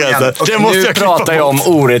var över gränsen. Okay, nu pratar jag om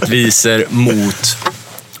orättvisor mot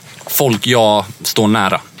folk jag står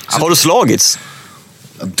nära. Har du slagits?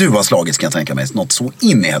 Du har slagits, kan jag tänka mig. Något så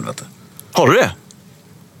in i helvete. Har du det?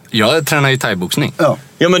 Jag tränar ju thaiboxning. Ja,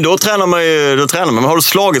 men då tränar man. Men har du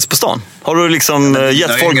slagits på stan? Har du liksom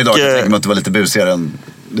gett folk... Jag tänker mig att du var lite busigare än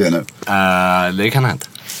du är nu. Det kan hända.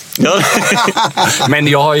 Ja. Men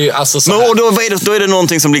jag har ju alltså så här... då är det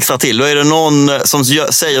någonting som blixtrar till. Då är det någon som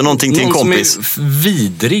säger någonting till en kompis. Någon som är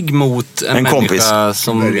vidrig mot en kompis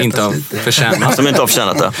som inte har förtjänat. Som inte har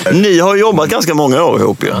förtjänat det. Ni har jobbat ganska många år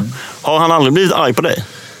ihop ju. Har han aldrig blivit arg på dig?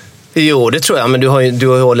 Jo, det tror jag, men du har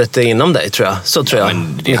ju hållit det inom dig, tror jag. Så tror jag.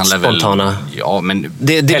 Men det handlar spontana. Väl, ja, men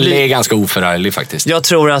Pelle är ganska oförarglig faktiskt. Jag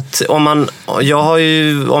tror att jag har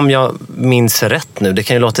ju, om jag minns rätt nu, det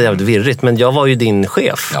kan ju låta jävligt virrigt, men jag var ju din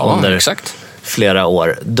chef under flera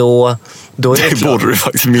år. Då det borde du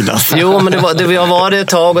faktiskt minnas. Jo, men jag var det ett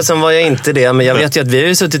tag och sen var jag inte det. Men jag vet ju att vi har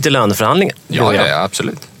ju suttit i löneförhandlingar. Ja,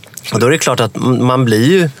 absolut. Och då är det klart att man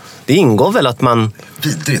blir ju det ingår väl att man...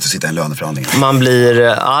 Vidrigt att sitta i en löneförhandling. Man blir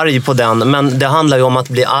arg på den, men det handlar ju om att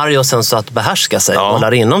bli arg och sen så att behärska sig och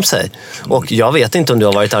hålla inom sig. Och jag vet inte om du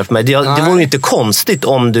har varit arg på mig. Det vore ju inte konstigt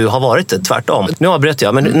om du har varit det, tvärtom. Nu avbröt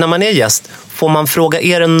jag, men när man är gäst, får man fråga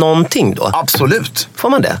er någonting då? Absolut. Får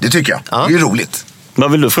man det? Det tycker jag. Ja. Det är roligt.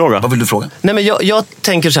 Vad vill du fråga? Nej, men jag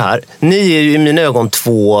tänker så här. Ni är ju i mina ögon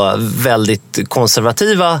 2 väldigt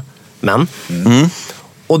konservativa män. Mm.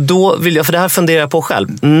 Och då vill jag, för det här funderar jag på själv.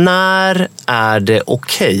 När är det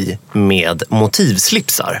okej med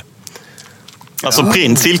motivslipsar? Alltså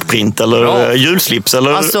silkprint eller julslips?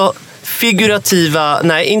 Eller? Alltså figurativa,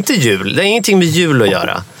 nej inte jul. Det är ingenting med jul att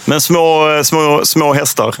göra. Men små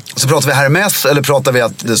hästar. Så pratar vi Hermes eller pratar vi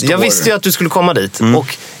att det står... Jag visste ju att du skulle komma dit.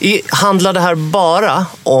 Och handlar det här bara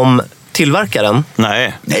om tillverkaren?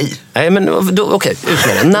 Nej. Nej, men okej, ut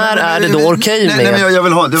med det. När är det då okej med jag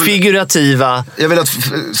vill ha, figurativa... Jag vill att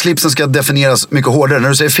slipsen ska definieras mycket hårdare. När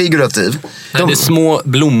du säger figurativ... Är det små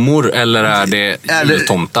blommor eller är det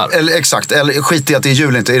jultomtar? Eller, exakt, eller skit i att det är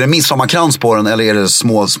jul inte. Är det midsommarkrans på den eller är det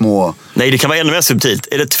små... Nej, det kan vara ännu mer subtilt.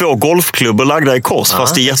 Är det 2 golfklubbor lagda i kors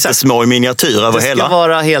fast det är jättesmå i miniatyr över hela? Det ska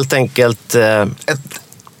vara helt enkelt...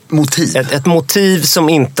 motiv. Ett motiv som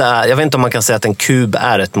inte är... Jag vet inte om man kan säga att en kub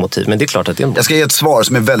är ett motiv, men det är klart att det är en motiv. Jag ska ge ett svar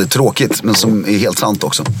som är väldigt tråkigt, men som är helt sant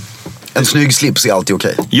också. En snygg slips är alltid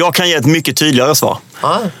okej. Jag kan ge ett mycket tydligare svar.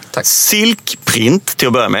 Tack. Silkprint till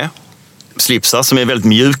att börja med. Slipsar som är väldigt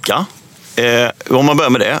mjuka. Om man börjar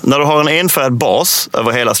med det. När du har en enfärgad bas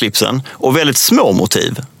över hela slipsen och väldigt små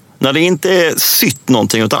motiv. När det inte är sytt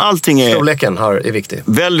någonting utan allting är... Storleken är viktig.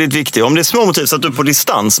 Väldigt viktig. Om det är små motiv så att du på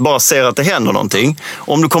distans bara ser att det händer någonting.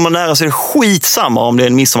 Om du kommer nära så är det skitsamma om det är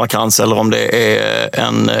en midsommarkrans eller om det är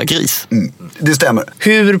en gris. Det stämmer.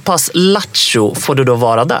 Hur pass lattjo får du då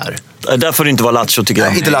vara där? Där får det inte vara lattjo tycker jag.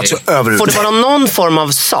 Nej, inte lattjo överhuvudtaget. Får det vara någon form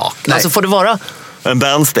av sak? Nej. Alltså får det vara... En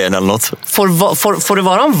bärnsten eller något. Får det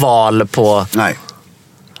vara en val på... Nej.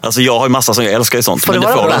 Alltså jag har ju massa som jag älskar i sånt. Får men det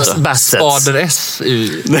det vara får inte. Bassets? Spader S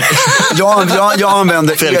i... jag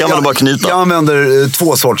använder... Fredrik använder bara knutar. Jag använder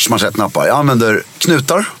 2 sorts manschettknappar. Jag använder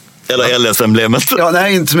knutar. Eller LS-emblemet. Ja,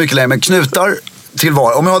 nej, inte så mycket längre. Men knutar till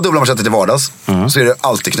vardags. Om jag har dubbla manschetter till vardags så är det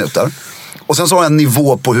alltid knutar. Och sen så har jag en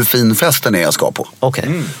nivå på hur fin festen är jag ska på.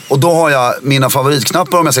 Okej. Och då har jag mina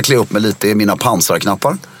favoritknappar, om jag ska klä upp mig lite, är mina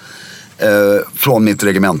pansarknappar. Från mitt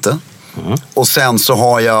regemente. Och sen så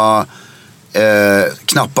har jag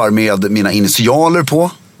knappar med mina initialer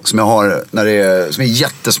på. Som jag har som är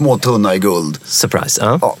jättesmå, tunna i guld. Surprise,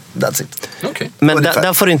 Ja, that's it. Okay. Men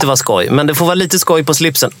där får det inte vara skoj. Men det får vara lite skoj på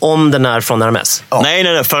slipsen om den är från Hermes. Ja.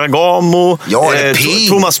 Nej, Ferragamo. Pink.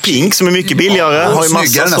 Thomas Pink som är mycket billigare. Ja, har ju snyggare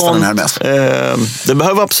massa nästan sånt. än Hermes. Det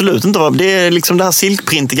behöver absolut inte vara. Det är liksom det här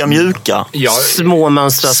silkprintiga, mjuka. Små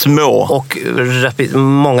mönstrar. Små. Och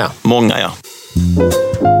många. Många, ja.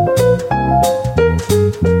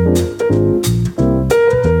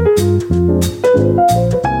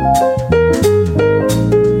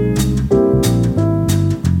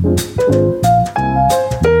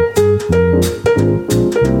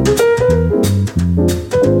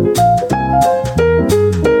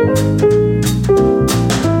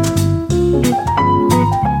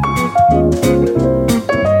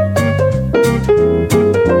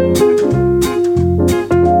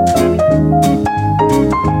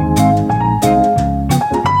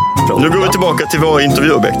 Nu går vi tillbaka till våra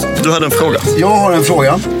intervjuobjekt. Du hade en fråga. Jag har en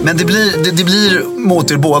fråga. Men det blir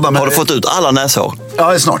mot er båda. Men har du fått ut alla näshår?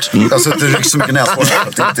 Ja, snart. Jag har suttit och ryckt så mycket näshår.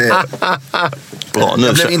 Bra, nu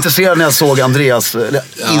jag blev intresserad när jag såg Andreas,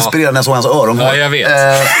 inspirerad när jag såg hans öron. Ja, jag vet.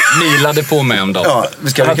 Milade på mig om dem. Ja,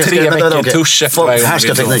 jag har 3 veckor tusch efter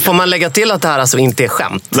varje gång. Får man lägga till att det här alltså inte är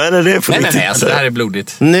skämt? Nej, det är för nej, alltså, det här är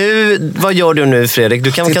blodigt. Nu, vad gör du nu,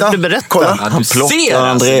 Fredrik? Kan du berätta? Kolla. Ja, han plockar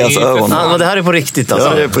Andreas öron. Ja, det här är på riktigt alltså.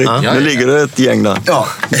 Ja, det är på riktigt. Nu ligger det ett gäng där. Ja,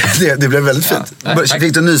 det blev väldigt fint.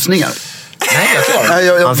 Fick du nysningar? Nej, jag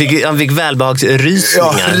klarar. Han fick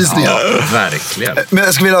välbehagsrysningar. Ja, rysningar. Ja, verkligen. Men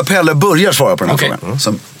jag skulle vilja att Pelle börjar svara på den här frågan.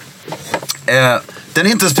 Så, den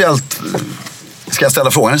är inte speciellt... Ska jag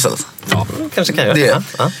ställa frågan istället? Ja, kanske kan jag göra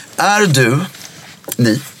det. Är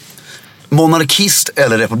ni, monarkist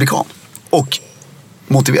eller republikan? Och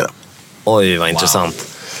motivera. Oj, vad intressant.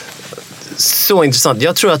 Så intressant.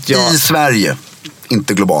 Jag tror att I Sverige,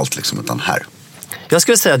 inte globalt liksom, utan här. Jag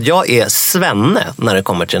skulle säga att jag är svenne när det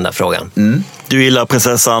kommer till den där frågan. Du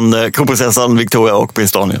gillar kronprinsessan Victoria och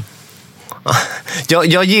prins Daniel?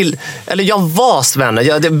 Jag var svenne.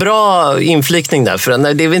 Det är bra inflikning där,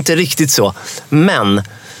 för det är väl inte riktigt så. Men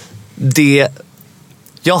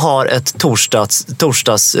jag har ett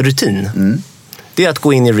torsdagsrutin. Det är att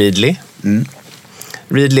gå in i Readly.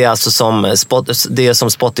 Readly är alltså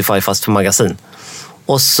som Spotify fast för magasin.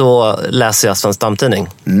 och så läser jag Svensk Damtidning.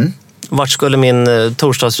 Vart skulle min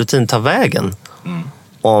torsdagsrutin ta vägen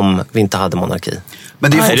om vi inte hade monarki?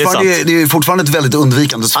 Men det är fortfarande ett väldigt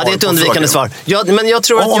undvikande svar. Ja, det är ett undvikande svar. Men jag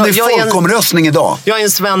tror att om det är folkomröstning idag. Jag är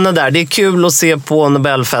en svenne där. Det är kul att se på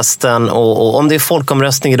Nobelfesten och om det är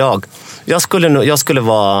folkomröstning idag. Jag skulle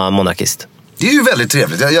vara monarkist. Det är ju väldigt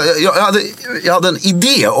trevligt. Jag hade en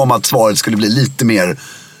idé om att svaret skulle bli lite mer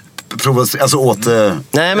åt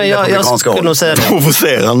nej, men jag skulle nog säga det.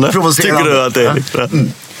 Provocerande. Tycker du att det är?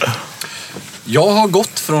 Jag har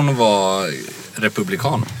gått från att vara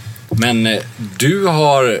republikan. Men du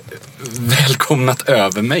har välkomnat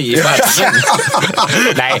över mig i världen.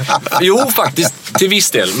 Nej, jo faktiskt till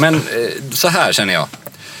viss del. Men så här känner jag.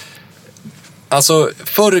 Alltså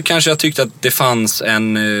förr kanske jag tyckte att det fanns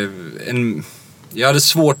jag hade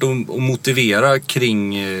svårt att motivera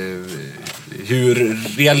kring hur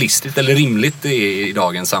realistiskt eller rimligt det är i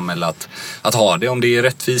dagens samhälle att ha det. Om det är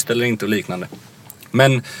rättvist eller inte och liknande.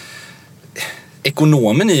 Men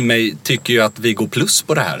ekonomen i mig tycker ju att vi går plus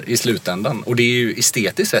på det här i slutändan. Och det är ju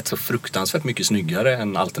estetiskt sett så fruktansvärt mycket snyggare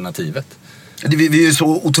än alternativet. Vi är ju så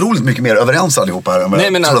otroligt mycket mer överens allihopa här än vad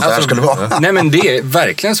jag trodde att det här skulle vara. Nej, men det är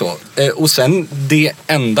verkligen så. Och sen det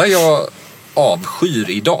enda jag avskyr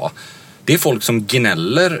idag, det är folk som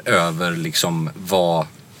gnäller över liksom vad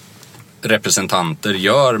representanter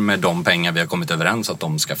gör med de pengar vi har kommit överens att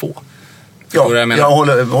de ska få. Ja, jag håller med dig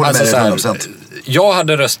 100%. Jag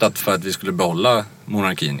hade röstat för att vi skulle behålla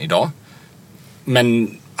monarkin idag.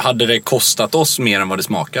 Men hade det kostat oss mer än vad det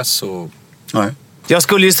smakas så... Nej. Jag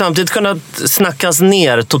skulle ju samtidigt kunna snackas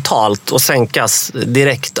ner totalt och sänkas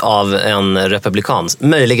direkt av en republikan.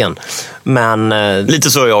 Möjligen. Men...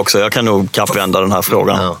 Lite så jag också. Jag kan nog kappvända den här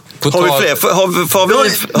frågan. Ja.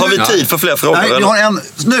 Har vi tid för fler frågor? Nej, vi har en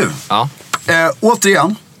nu. Ja.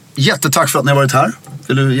 Återigen, jättetack för att ni har varit här.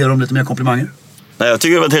 Vill du ge dem lite mer komplimanger? Nej, jag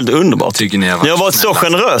tycker det har varit helt underbart. Ni har varit så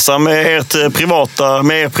generösa med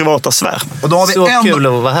er privata sfär. Och då har vi så kul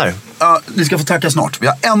att vara här. Ni ska få tacka snart. Vi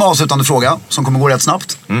har en avslutande fråga som kommer gå rätt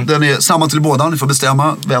snabbt. Den är samma till båda. Ni får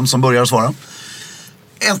bestämma vem som börjar svara.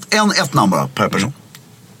 Ett namn bara per person.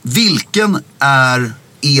 Vilken är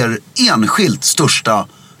er enskilt största...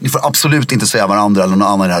 Ni får absolut inte säga varandra eller någon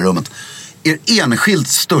annan i det här rummet. Er enskilt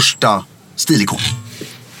största stilikon?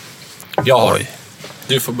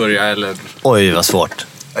 Du får börja eller... Oj, vad svårt.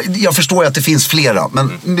 Jag förstår att det finns flera,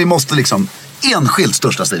 men vi måste liksom... Enskilt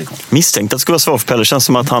största stilikon. Misstänkt att det skulle vara svårt för Pelle. Det känns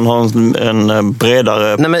som att han har en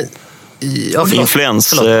bredare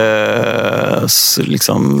influens.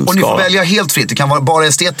 Liksom, och ni får välja helt fritt. Det kan vara bara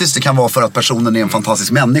estetiskt, det kan vara för att personen är en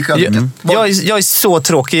fantastisk människa. Jag är så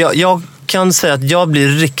tråkig. Jag kan säga att jag blir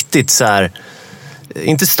riktigt så här...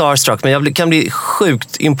 Inte starstruck, men jag kan bli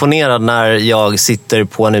sjukt imponerad när jag sitter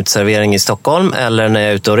på en utservering i Stockholm eller när jag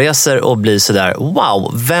är ute och reser och blir sådär,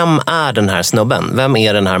 wow, vem är den här snubben? Vem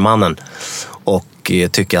är den här mannen? Och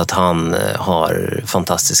tycker att han har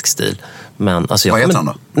fantastisk stil. Men, alltså, vad heter han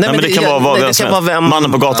då? Nej, men det kan vara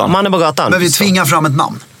mannen på gatan. Mannen på gatan. Men vi tvingar fram ett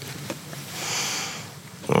namn.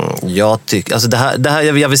 Jag tycker, alltså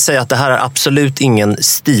jag vill säga att det här är absolut ingen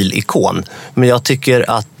stilikon. Men jag tycker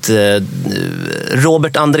att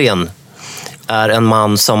Robert Andrén är en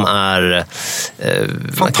man som är...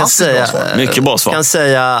 Mycket bra svar. Kan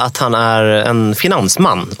säga att han är en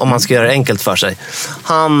finansman, om man ska göra det enkelt för sig.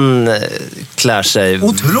 Han klär sig...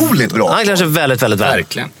 Otroligt bra. Han klär sig väldigt, väldigt väl.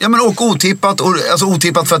 Verkligen. Ja, men och otippat. Alltså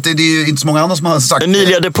otippat för att det är ju inte så många andra som har sagt...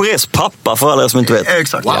 Emilia de Porés pappa, för alla som inte vet.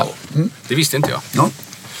 Exakt. Wow. Det visste inte jag. Ja.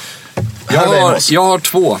 Jag har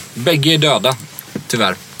 2. Bägge är döda,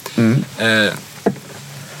 tyvärr.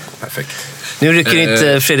 Perfekt. Nu rycker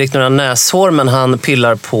inte Fredrik några näshår, men han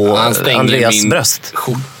pillar på Andreas bröst.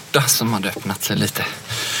 Skjorta som hade öppnat sig lite.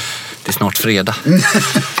 Det är snart fredag.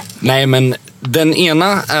 Nej, men den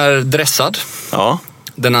ena är dressad. Ja.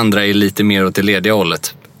 Den andra är lite mer åt det lediga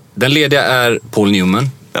hållet. Den lediga är Paul Newman.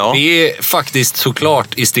 Ja. Det är faktiskt såklart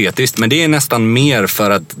estetiskt, men det är nästan mer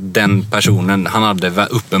för att den personen, han hade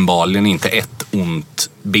uppenbarligen inte ett ont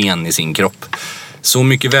ben i sin kropp. Så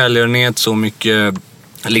mycket välgörenhet, så mycket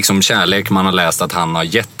liksom kärlek man har läst att han har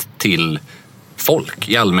gett till folk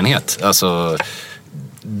i allmänhet. Alltså,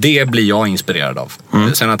 det blir jag inspirerad av.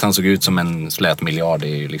 Sen att han såg ut som en slät miljard, det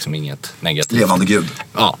är ju liksom inget negativt. Levande gud.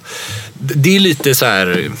 Ja. Det är lite så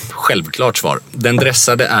här självklart svar. Den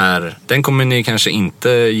dressade den kommer ni kanske inte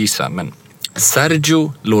gissa, men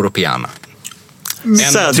Sergio Loro Piana.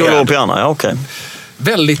 Sergio Loro Piana, ja, okej.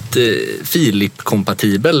 Väldigt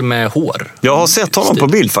Filip-kompatibel med hår. Jag har sett honom på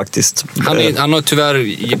bild faktiskt. Han har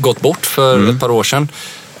tyvärr gått bort för ett par år sedan.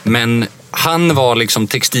 Men Han var liksom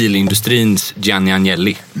textilindustrins Gianni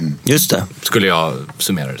Agnelli. Just det. Skulle jag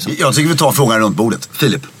summera det som. Jag tycker vi tar frågan runt bordet.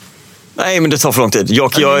 Filip. Nej, men det tar för lång tid.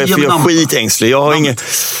 Jag är skitängslig. Jag har inget...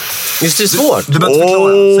 Just det är svårt. Du behöver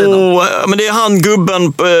förklara. Men det är han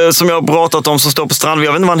gubben som jag har pratat om som står på Strandvägen.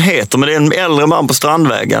 Jag vet inte vad han heter, men det är en äldre man på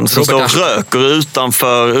Strandvägen som står och röker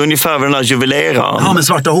utanför ungefär vid den här juveleraren. Han med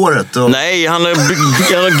svarta håret. Och... Nej, han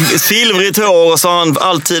har silvrigt hår och så har han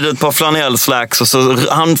alltid ett par flanellslacks. Och så,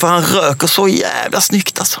 han röker så jävla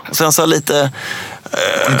snyggt alltså. Sen så lite...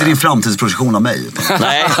 Inte din framtidsprojektion av mig.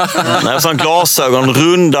 Nej, så har glasögon,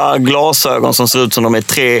 runda glasögon som ser ut som de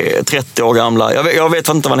är 30 år gamla. Jag vet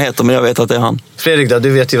inte vad han heter, men jag vet att det är han. Fredrik då, du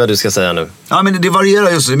vet ju vad du ska säga nu. Ja, men det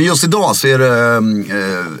varierar just. Men just idag så är det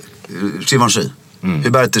Givenchy.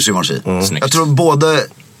 Hubert Givenchy. Jag tror både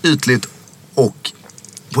ytligt och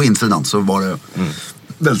på insidan så var det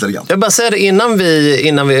väldigt elegant. Jag bara säger det, innan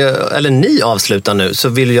vi eller ni avslutar nu, så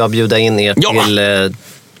vill jag bjuda in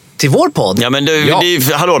er till vår podd. Ja, men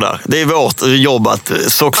hallå där. Det är vårt jobb att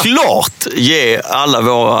såklart ge alla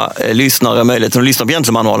våra lyssnare möjligheten att lyssna på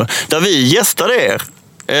Gentlemanualen. Där vi gästar er,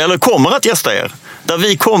 eller kommer att gästa er. Där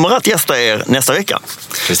vi kommer att gästa er nästa vecka.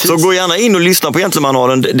 Precis. Så gå gärna in och lyssna på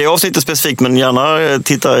Gentlemanualen. Det är avsnittet specifikt, men gärna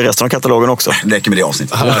titta i resten av katalogen också. Det räcker med det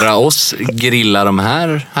avsnittet. Höra oss grilla de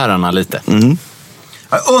här herrarna lite.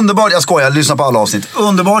 Underbart, jag skojar, lyssna på alla avsnitt.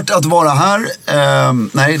 Underbart att vara här.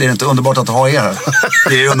 Nej, det är inte underbart att ha er här.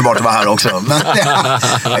 Det är underbart att vara här också. Men,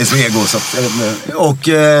 jag är så ego. Och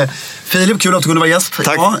Filip, kul att du kunde vara gäst.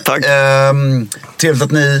 Tack. Trevligt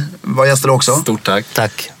att ni var gäster också. Stort tack.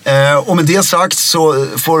 Tack. Och med det sagt så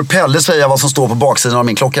får Pelle säga vad som står på baksidan av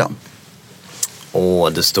min klocka.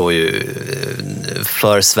 Det står ju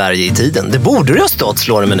för Sverige i tiden. Det borde det ha stått,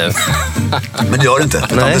 slår det mig nu. Men det gör det inte.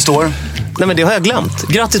 Nej. Det står... Nej, men det har jag glömt.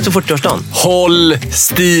 Grattis på 40-årsdagen. Håll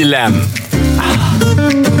stilen.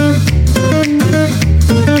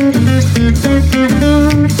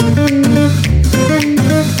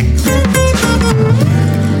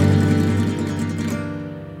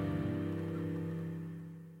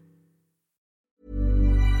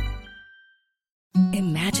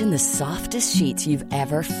 Imagine the softest sheets you've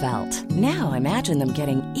ever felt. Now imagine them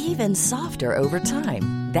getting even softer over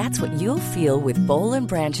time. That's what you'll feel with Boll &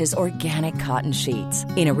 Branch's organic cotton sheets.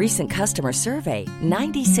 In a recent customer survey,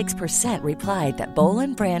 96% replied that Boll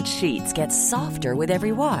 & Branch sheets get softer with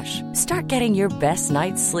every wash. Start getting your best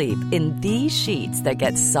night's sleep in these sheets that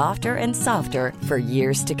get softer and softer for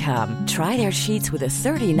years to come. Try their sheets with a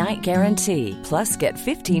 30-night guarantee. Plus, get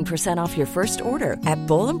 15% off your first order at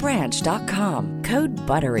bollandbranch.com. Code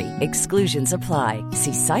BUTTERY. Exclusions apply.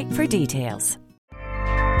 See site for details.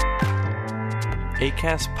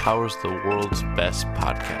 Acast powers the world's best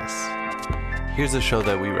podcasts. Here's a show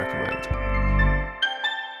that we recommend.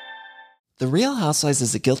 The Real Housewives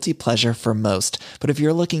is a guilty pleasure for most, but if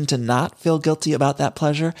you're looking to not feel guilty about that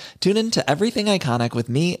pleasure, tune in to Everything Iconic with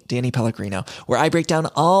me, Danny Pellegrino, where I break down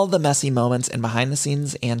all the messy moments and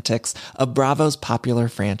behind-the-scenes antics of Bravo's popular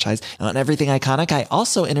franchise. And on Everything Iconic, I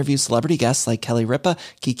also interview celebrity guests like Kelly Ripa,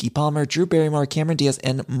 Keke Palmer, Drew Barrymore, Cameron Diaz,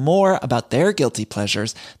 and more about their guilty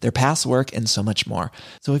pleasures, their past work, and so much more.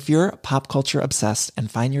 So if you're pop culture obsessed and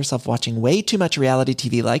find yourself watching way too much reality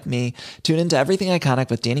TV like me, tune into Everything Iconic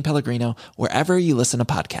with Danny Pellegrino, wherever you listen to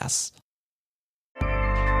podcasts.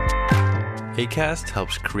 Acast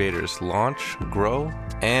helps creators launch, grow,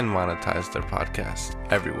 and monetize their podcasts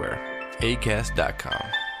everywhere.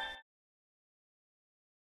 Acast.com.